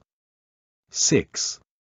 weakness. 6.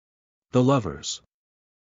 The Lovers.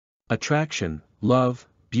 Attraction, love,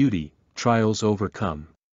 beauty, trials overcome.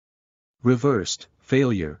 Reversed,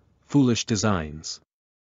 failure, foolish designs.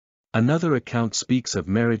 Another account speaks of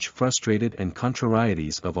marriage frustrated and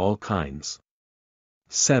contrarieties of all kinds.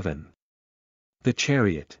 7. The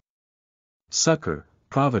Chariot. Succor,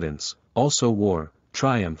 providence, also war,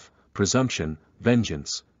 triumph, presumption,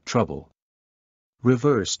 vengeance, trouble.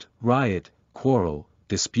 Reversed, riot, quarrel,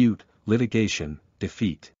 dispute, litigation,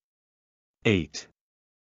 defeat. 8.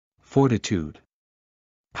 Fortitude.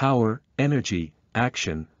 Power, energy,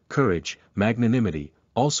 action, courage, magnanimity,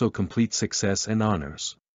 also complete success and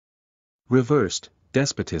honors. Reversed,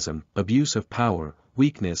 despotism, abuse of power,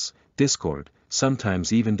 weakness, discord,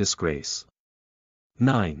 sometimes even disgrace.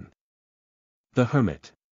 9. The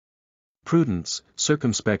Hermit. Prudence,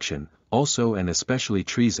 circumspection, also and especially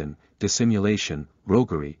treason, dissimulation,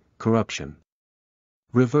 roguery, corruption.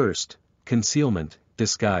 Reversed, concealment,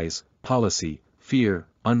 disguise, policy, fear,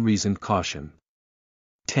 unreasoned caution.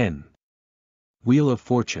 10. Wheel of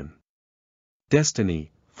Fortune.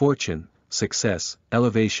 Destiny, fortune, success,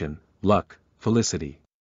 elevation, luck, felicity.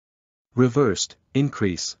 Reversed,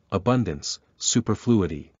 increase, abundance,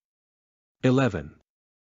 superfluity. 11.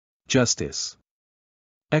 Justice.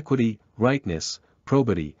 Equity, rightness,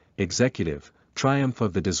 probity, executive, triumph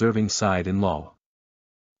of the deserving side in law.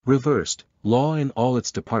 Reversed, law in all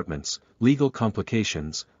its departments, legal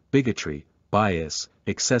complications, bigotry, bias,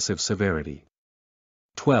 excessive severity.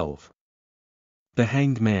 12. The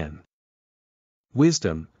Hanged Man.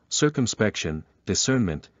 Wisdom, circumspection,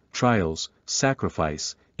 discernment, trials,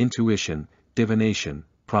 sacrifice, intuition, divination,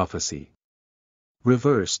 prophecy.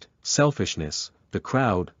 Reversed, selfishness, the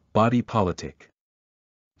crowd, body politic.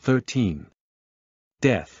 13.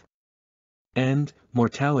 Death. End,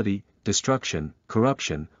 mortality, destruction,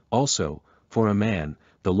 corruption, also, for a man,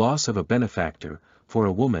 the loss of a benefactor, for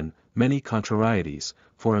a woman, many contrarieties,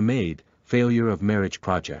 for a maid, failure of marriage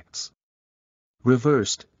projects.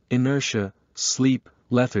 Reversed, inertia, sleep,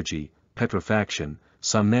 lethargy, petrifaction,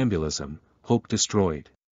 somnambulism, hope destroyed.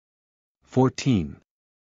 14.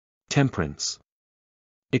 Temperance.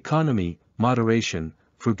 Economy, moderation,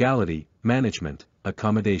 frugality, management,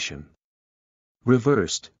 accommodation.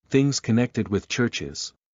 Reversed, things connected with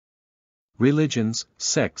churches. Religions,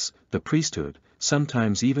 sects, the priesthood,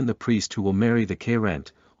 sometimes even the priest who will marry the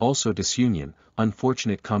querent, also disunion,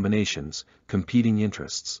 unfortunate combinations, competing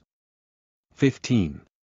interests. 15.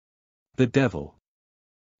 The devil.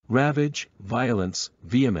 Ravage, violence,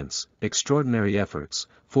 vehemence, extraordinary efforts,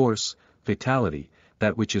 force, fatality,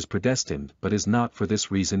 that which is predestined but is not for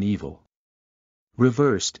this reason evil.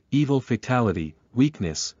 Reversed, evil fatality,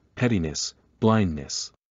 weakness, pettiness,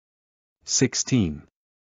 blindness. 16.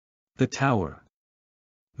 The tower.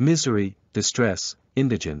 Misery, distress,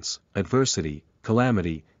 indigence, adversity,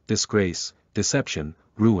 calamity, disgrace, deception,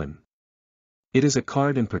 ruin. It is a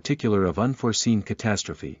card in particular of unforeseen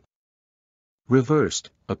catastrophe.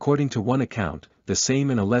 Reversed, according to one account, the same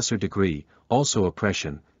in a lesser degree, also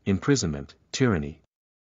oppression, imprisonment, tyranny.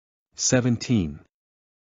 17.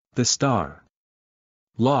 The star.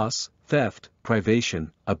 Loss, theft,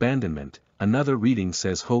 privation, abandonment, another reading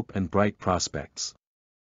says hope and bright prospects.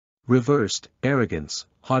 Reversed, arrogance,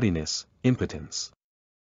 haughtiness, impotence.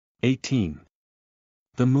 18.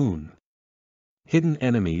 The moon. Hidden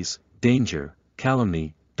enemies, danger,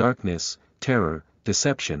 calumny, darkness, terror,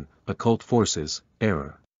 deception, occult forces,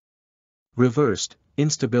 error. Reversed,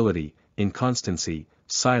 instability, inconstancy,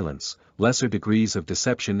 silence, lesser degrees of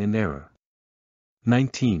deception and error.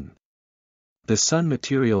 19. The sun,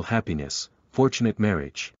 material happiness, fortunate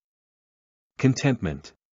marriage.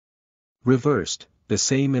 Contentment. Reversed, the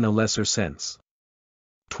same in a lesser sense.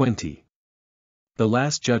 20. The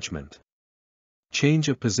last judgment. Change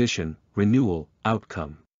of position, renewal,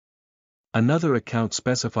 outcome. Another account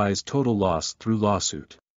specifies total loss through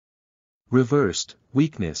lawsuit. Reversed,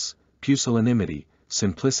 weakness, pusillanimity,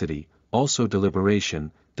 simplicity, also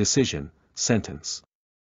deliberation, decision, sentence.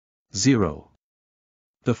 0.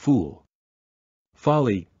 The fool.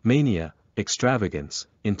 Folly, mania, extravagance,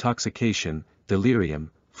 intoxication,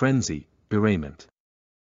 delirium, frenzy, bewrayment.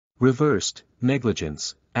 Reversed,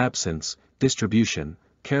 negligence, absence, distribution,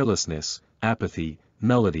 carelessness, apathy,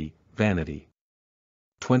 nullity, vanity.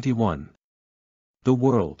 21. The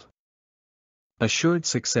world. Assured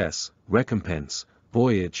success, recompense,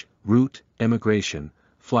 voyage, route, emigration,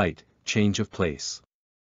 flight, change of place.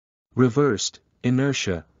 Reversed,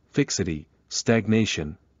 inertia, fixity,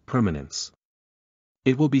 stagnation, permanence.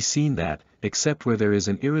 It will be seen that, except where there is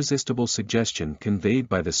an irresistible suggestion conveyed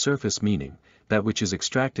by the surface meaning, that which is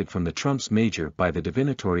extracted from the trumps major by the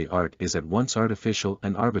divinatory art is at once artificial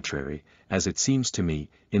and arbitrary, as it seems to me,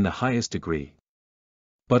 in the highest degree.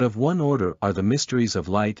 But of one order are the mysteries of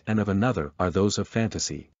light and of another are those of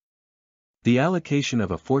fantasy. The allocation of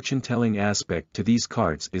a fortune-telling aspect to these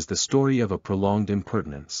cards is the story of a prolonged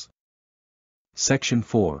impertinence. Section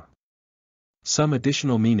 4. Some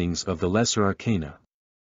additional meanings of the lesser arcana.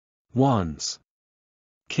 Wands.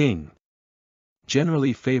 King.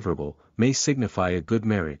 Generally favorable, may signify a good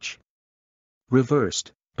marriage.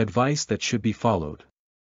 Reversed, advice that should be followed.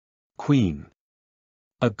 Queen.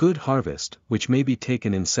 A good harvest, which may be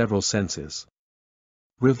taken in several senses.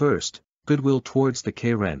 Reversed, goodwill towards the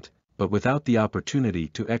querent, but without the opportunity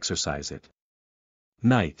to exercise it.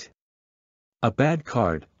 Knight. A bad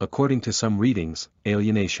card, according to some readings,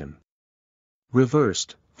 alienation.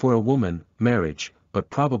 Reversed, for a woman, marriage, but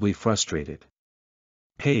probably frustrated.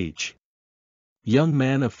 Page. Young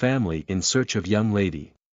man of family in search of young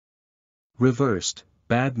lady. Reversed,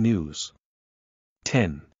 bad news.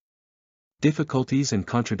 10. Difficulties and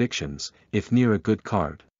contradictions, if near a good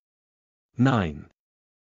card. 9.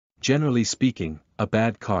 Generally speaking, a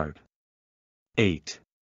bad card. 8.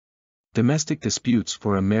 Domestic disputes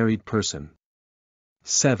for a married person.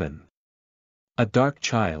 7. A dark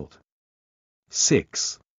child.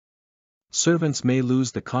 6. Servants may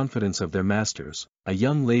lose the confidence of their masters, a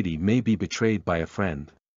young lady may be betrayed by a friend.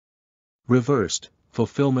 Reversed,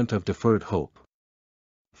 fulfillment of deferred hope.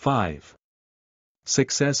 5.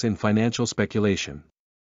 Success in financial speculation.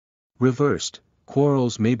 Reversed,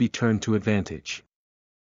 quarrels may be turned to advantage.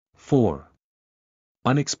 4.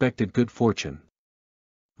 Unexpected good fortune.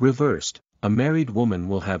 Reversed, a married woman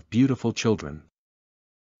will have beautiful children.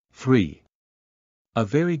 3. A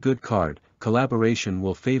very good card, collaboration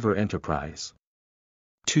will favor enterprise.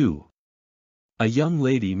 2. A young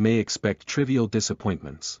lady may expect trivial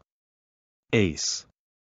disappointments. Ace.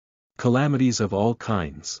 Calamities of all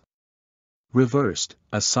kinds. Reversed,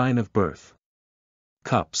 a sign of birth.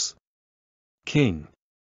 Cups. King.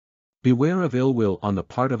 Beware of ill will on the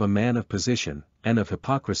part of a man of position, and of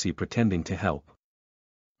hypocrisy pretending to help.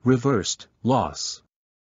 Reversed, loss.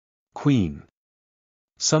 Queen.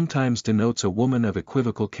 Sometimes denotes a woman of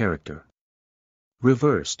equivocal character.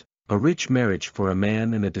 Reversed, a rich marriage for a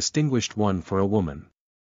man and a distinguished one for a woman.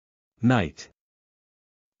 Knight.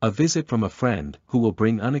 A visit from a friend who will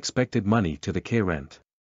bring unexpected money to the K-rent.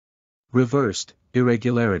 Reversed,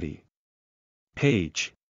 irregularity.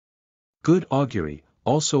 Page. Good augury,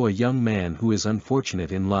 also a young man who is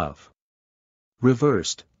unfortunate in love.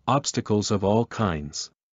 Reversed, obstacles of all kinds.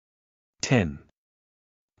 10.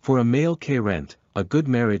 For a male K-rent, a good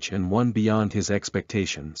marriage and one beyond his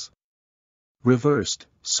expectations. Reversed,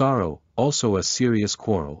 sorrow, also a serious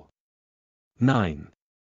quarrel. 9.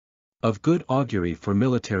 Of good augury for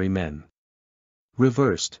military men.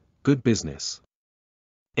 Reversed, good business.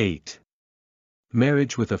 8.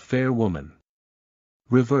 Marriage with a fair woman.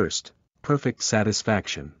 Reversed, perfect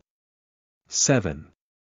satisfaction. 7.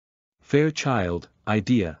 Fair child,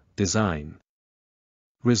 idea, design.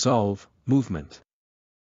 Resolve, movement.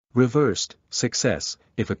 Reversed, success,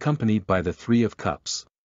 if accompanied by the Three of Cups.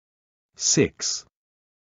 6.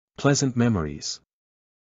 Pleasant memories.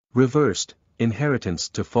 Reversed, inheritance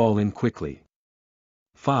to fall in quickly.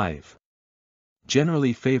 5.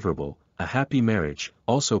 Generally favorable, a happy marriage,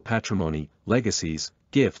 also patrimony, legacies,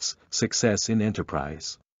 gifts, success in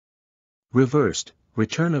enterprise. Reversed,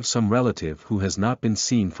 return of some relative who has not been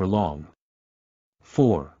seen for long.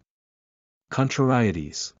 4.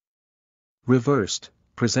 Contrarieties. Reversed,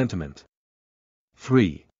 presentiment.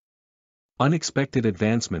 3. Unexpected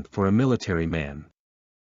advancement for a military man.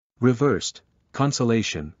 Reversed,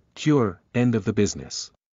 consolation, cure, end of the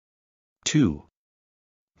business. 2.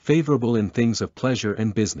 Favorable in things of pleasure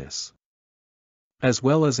and business. As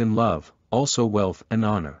well as in love, also wealth and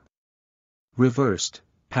honor. Reversed,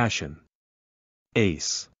 passion.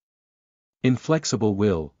 Ace. Inflexible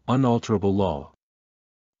will, unalterable law.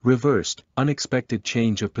 Reversed, unexpected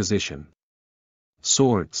change of position.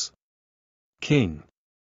 Swords. King.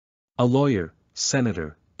 A lawyer,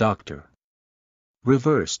 senator, doctor.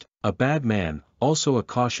 Reversed, a bad man, also a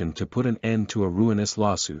caution to put an end to a ruinous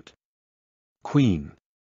lawsuit. Queen.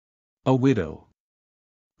 A widow.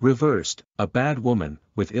 Reversed, a bad woman,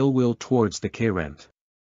 with ill will towards the K-rent.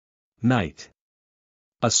 Knight.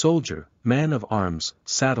 A soldier, man of arms,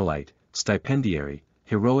 satellite, stipendiary,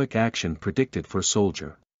 heroic action predicted for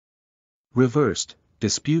soldier. Reversed,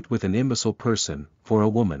 dispute with an imbecile person, for a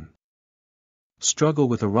woman. Struggle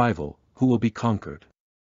with a rival, who will be conquered.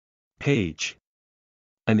 Page.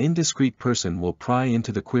 An indiscreet person will pry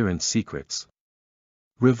into the querent's secrets.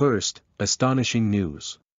 Reversed, astonishing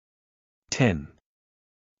news. 10.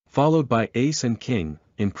 Followed by ace and king,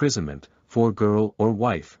 imprisonment, for girl or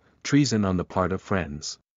wife, treason on the part of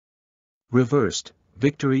friends. Reversed,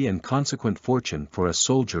 victory and consequent fortune for a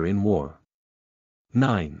soldier in war.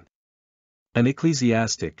 9. An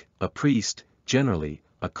ecclesiastic, a priest, generally,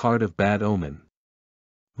 a card of bad omen.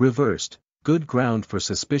 Reversed, good ground for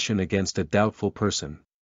suspicion against a doubtful person.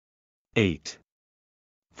 8.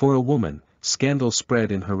 For a woman, scandal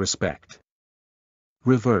spread in her respect.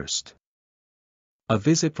 Reversed. A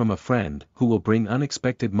visit from a friend who will bring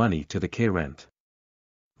unexpected money to the K-rent.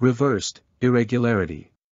 Reversed,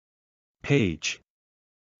 irregularity. Page.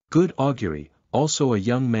 Good augury, also a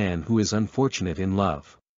young man who is unfortunate in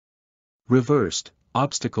love. Reversed,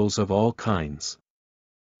 obstacles of all kinds.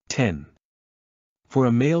 10. For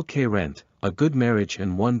a male K-rent, a good marriage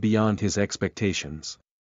and one beyond his expectations.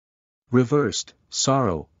 Reversed,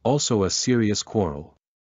 sorrow, also a serious quarrel.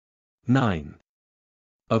 9.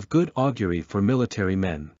 Of good augury for military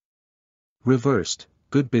men. Reversed,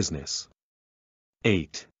 good business.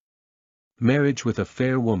 8. Marriage with a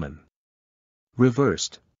fair woman.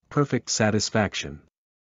 Reversed, perfect satisfaction.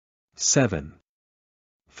 7.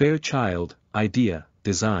 Fair child, idea,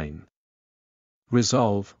 design.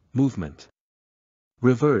 Resolve, movement.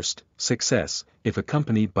 Reversed, success, if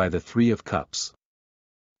accompanied by the Three of Cups.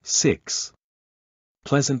 6.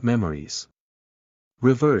 Pleasant memories.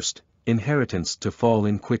 Reversed, inheritance to fall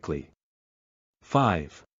in quickly.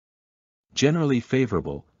 5. Generally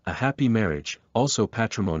favorable, a happy marriage, also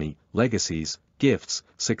patrimony, legacies, gifts,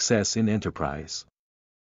 success in enterprise.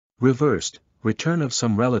 Reversed, return of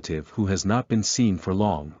some relative who has not been seen for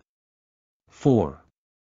long. 4.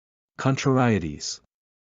 Contrarieties.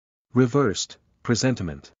 Reversed,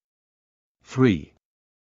 presentiment. 3.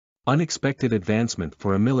 Unexpected advancement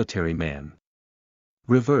for a military man.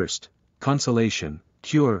 Reversed, consolation,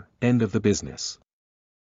 cure, end of the business.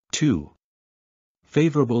 2.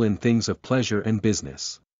 Favorable in things of pleasure and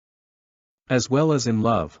business. As well as in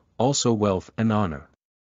love, also wealth and honor.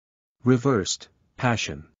 Reversed,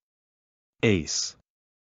 passion. Ace.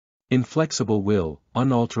 Inflexible will,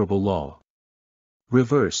 unalterable law.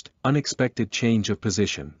 Reversed, unexpected change of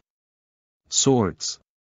position. Swords.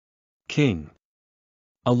 King.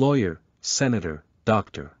 A lawyer, senator,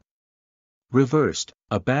 doctor. Reversed,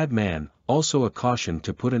 a bad man, also a caution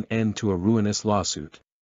to put an end to a ruinous lawsuit.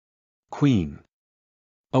 Queen.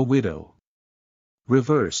 A widow.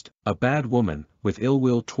 Reversed, a bad woman, with ill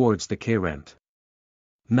will towards the querent.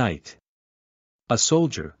 Knight. A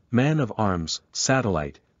soldier, man of arms,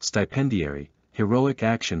 satellite, stipendiary, heroic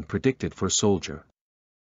action predicted for soldier.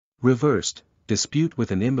 Reversed, dispute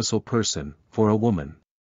with an imbecile person, for a woman.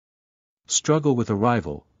 Struggle with a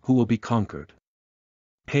rival, who will be conquered.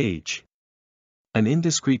 Page. An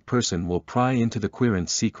indiscreet person will pry into the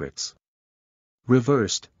querent's secrets.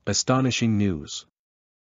 Reversed, astonishing news.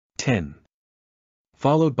 10.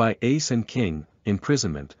 Followed by ace and king,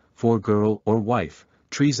 imprisonment, for girl or wife,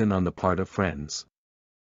 treason on the part of friends.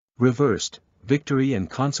 Reversed, victory and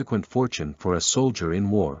consequent fortune for a soldier in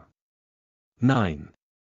war. 9.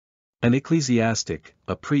 An ecclesiastic,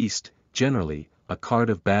 a priest, generally, a card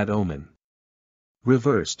of bad omen.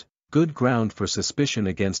 Reversed, good ground for suspicion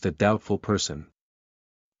against a doubtful person.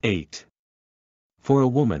 8. For a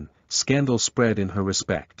woman, scandal spread in her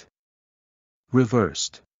respect.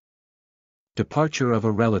 Reversed. Departure of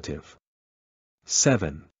a relative.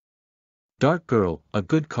 7. Dark girl, a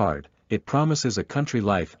good card, it promises a country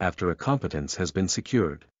life after a competence has been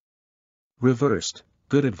secured. Reversed,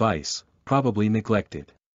 good advice, probably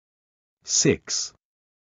neglected. 6.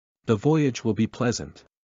 The voyage will be pleasant.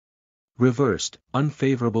 Reversed,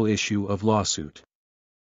 unfavorable issue of lawsuit.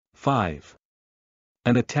 5.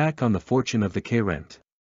 An attack on the fortune of the querent.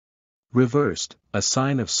 Reversed, a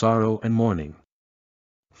sign of sorrow and mourning.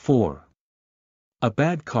 4. A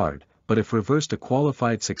bad card, but if reversed a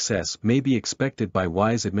qualified success may be expected by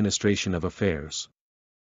wise administration of affairs.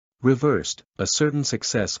 Reversed, a certain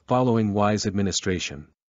success following wise administration.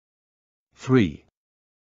 3.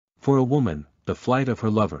 For a woman, the flight of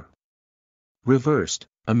her lover. Reversed,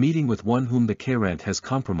 a meeting with one whom the querent has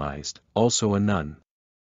compromised, also a nun.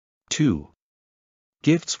 2.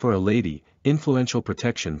 Gifts for a lady, influential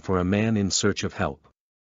protection for a man in search of help.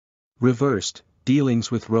 Reversed,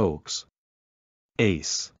 dealings with rogues.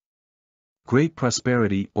 Ace. Great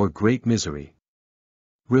prosperity or great misery.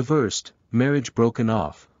 Reversed, marriage broken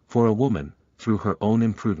off, for a woman, through her own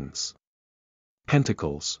imprudence.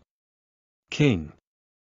 Pentacles. King.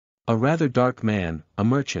 A rather dark man, a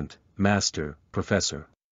merchant, master, professor.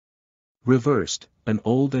 Reversed, an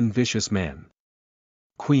old and vicious man.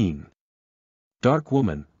 Queen. Dark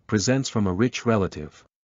woman, presents from a rich relative.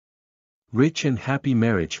 Rich and happy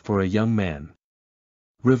marriage for a young man.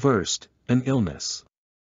 Reversed, an illness.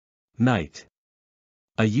 Knight.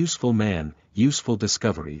 A useful man, useful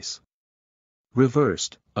discoveries.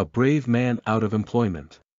 Reversed, a brave man out of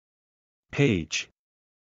employment. Page.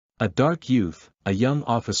 A dark youth, a young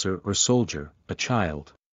officer or soldier, a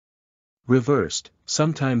child. Reversed,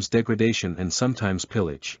 sometimes degradation and sometimes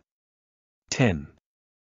pillage. 10.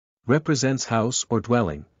 Represents house or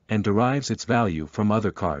dwelling, and derives its value from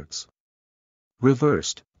other cards.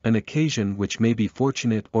 Reversed, an occasion which may be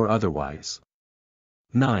fortunate or otherwise.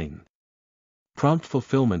 9. Prompt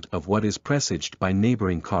fulfillment of what is presaged by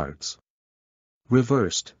neighboring cards.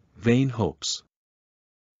 Reversed, vain hopes.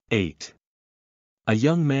 8. A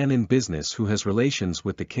young man in business who has relations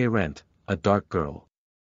with the querent, a dark girl.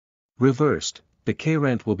 Reversed, the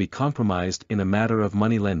querent will be compromised in a matter of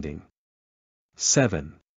money lending.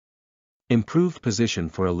 7. Improved position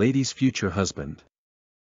for a lady's future husband.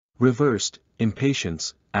 Reversed,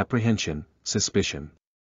 impatience, apprehension, suspicion.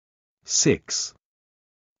 6.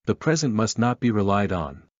 The present must not be relied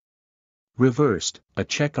on. Reversed, a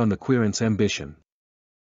check on the querent's ambition.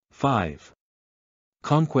 5.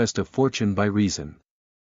 Conquest of fortune by reason.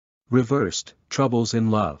 Reversed, troubles in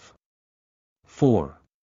love. 4.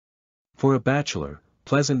 For a bachelor,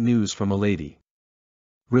 pleasant news from a lady.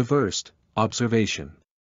 Reversed, observation.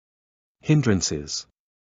 Hindrances.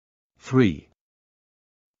 3.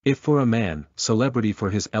 If for a man, celebrity for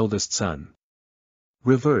his eldest son.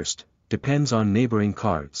 Reversed, depends on neighboring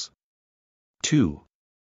cards. 2.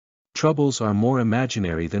 Troubles are more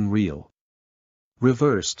imaginary than real.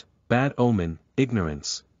 Reversed, bad omen,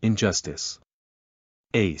 ignorance, injustice.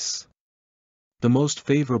 Ace. The most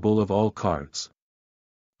favorable of all cards.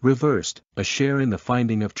 Reversed, a share in the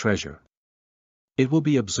finding of treasure. It will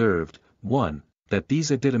be observed, 1. That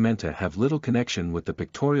these addendumenta have little connection with the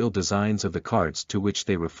pictorial designs of the cards to which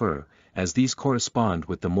they refer, as these correspond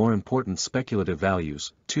with the more important speculative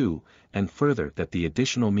values, 2, and further that the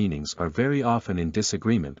additional meanings are very often in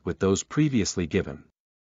disagreement with those previously given.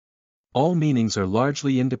 All meanings are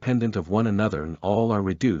largely independent of one another and all are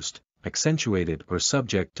reduced, accentuated or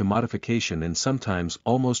subject to modification and sometimes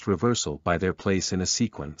almost reversal by their place in a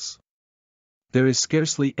sequence. There is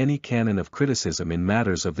scarcely any canon of criticism in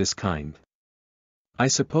matters of this kind. I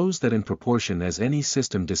suppose that in proportion as any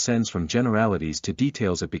system descends from generalities to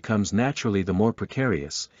details it becomes naturally the more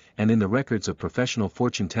precarious, and in the records of professional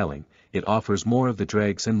fortune-telling, it offers more of the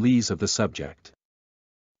dregs and lees of the subject.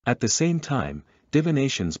 At the same time,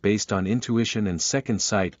 divinations based on intuition and second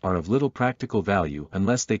sight are of little practical value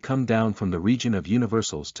unless they come down from the region of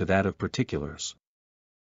universals to that of particulars.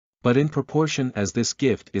 But in proportion as this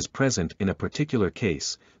gift is present in a particular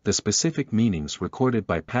case, the specific meanings recorded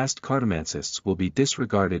by past cartomancists will be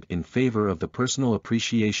disregarded in favor of the personal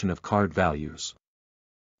appreciation of card values.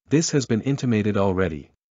 This has been intimated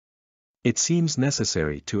already. It seems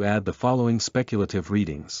necessary to add the following speculative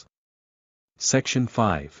readings. Section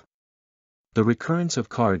 5. The recurrence of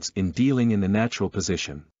cards in dealing in the natural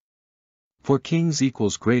position. For kings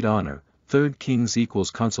equals great honor, third kings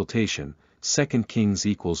equals consultation, second kings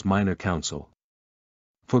equals minor council.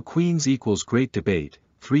 For queens equals great debate,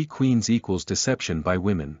 three queens equals deception by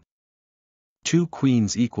women. Two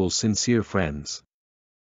queens equals sincere friends.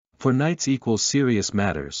 For knights equals serious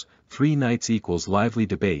matters, three knights equals lively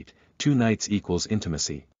debate, two knights equals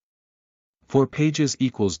intimacy. For pages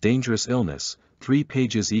equals dangerous illness, three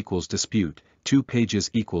pages equals dispute, two pages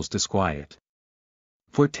equals disquiet.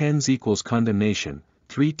 For tens equals condemnation,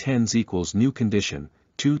 three tens equals new condition,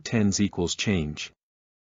 two tens equals change.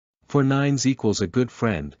 For nines equals a good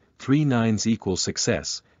friend, three nines equals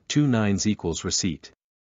success, two nines equals receipt.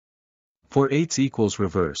 For eights equals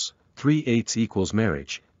reverse, three eights equals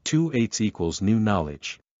marriage, two eights equals new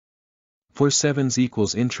knowledge. For sevens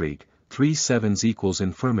equals intrigue, three sevens equals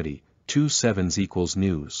infirmity, two sevens equals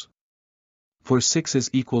news. For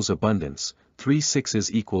sixes equals abundance, three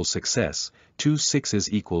sixes equals success, two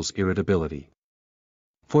sixes equals irritability.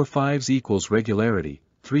 For fives equals regularity,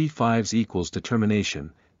 three fives equals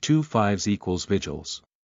determination, two fives equals vigils.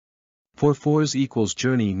 For fours equals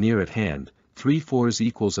journey near at hand, three fours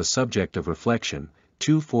equals a subject of reflection,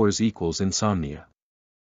 two fours equals insomnia.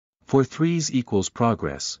 For threes equals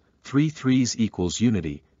progress, three threes equals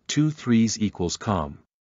unity, two threes equals calm.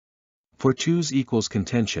 For twos equals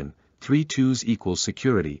contention, three twos equals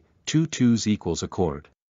security, two twos equals accord.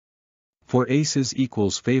 For aces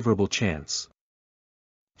equals favorable chance.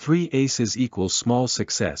 Three aces equals small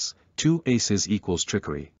success, two aces equals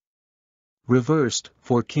trickery. Reversed,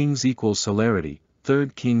 for kings equals celerity,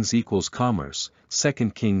 third kings equals commerce,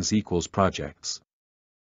 second kings equals projects.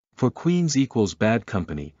 For queens equals bad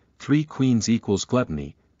company, three queens equals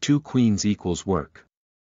gluttony, two queens equals work.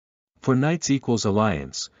 For knights equals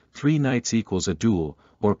alliance, three knights equals a duel,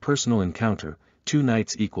 or personal encounter, two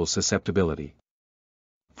knights equals susceptibility.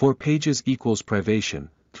 For pages equals privation,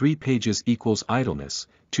 three pages equals idleness,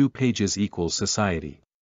 two pages equals society.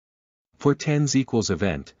 For tens equals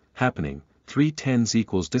event, happening, three tens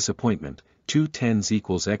equals disappointment, two tens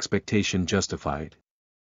equals expectation justified.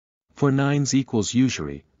 For nines equals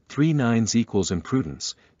usury, three nines equals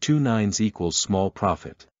imprudence, two nines equals small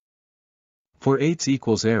profit. For eights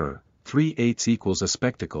equals error, three eights equals a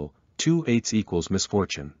spectacle, two eights equals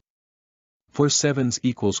misfortune. For sevens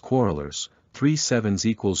equals quarrelers, three sevens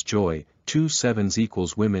equals joy, two sevens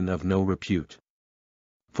equals women of no repute.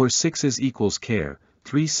 For sixes equals care,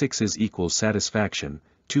 three sixes equals satisfaction,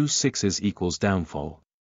 two sixes equals downfall.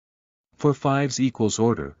 For fives equals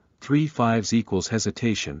order, three fives equals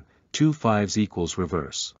hesitation, two fives equals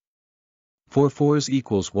reverse. For fours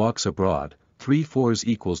equals walks abroad, three fours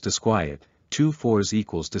equals disquiet, two fours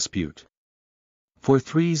equals dispute. For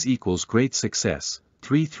threes equals great success,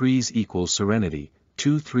 three threes equals serenity,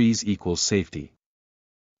 two threes equals safety.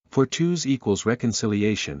 For twos equals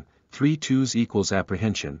reconciliation, three twos equals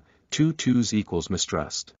apprehension, two twos equals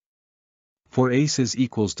mistrust. For aces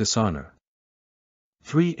equals dishonor.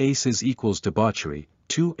 Three aces equals debauchery,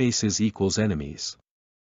 two aces equals enemies.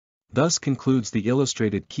 Thus concludes the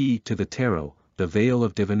illustrated key to the tarot, The Veil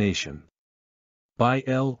of Divination. By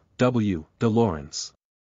L. W. de Laurence.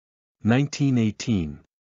 1918.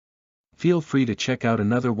 Feel free to check out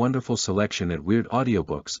another wonderful selection at Weird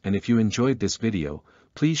Audiobooks, and if you enjoyed this video,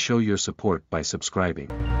 please show your support by subscribing.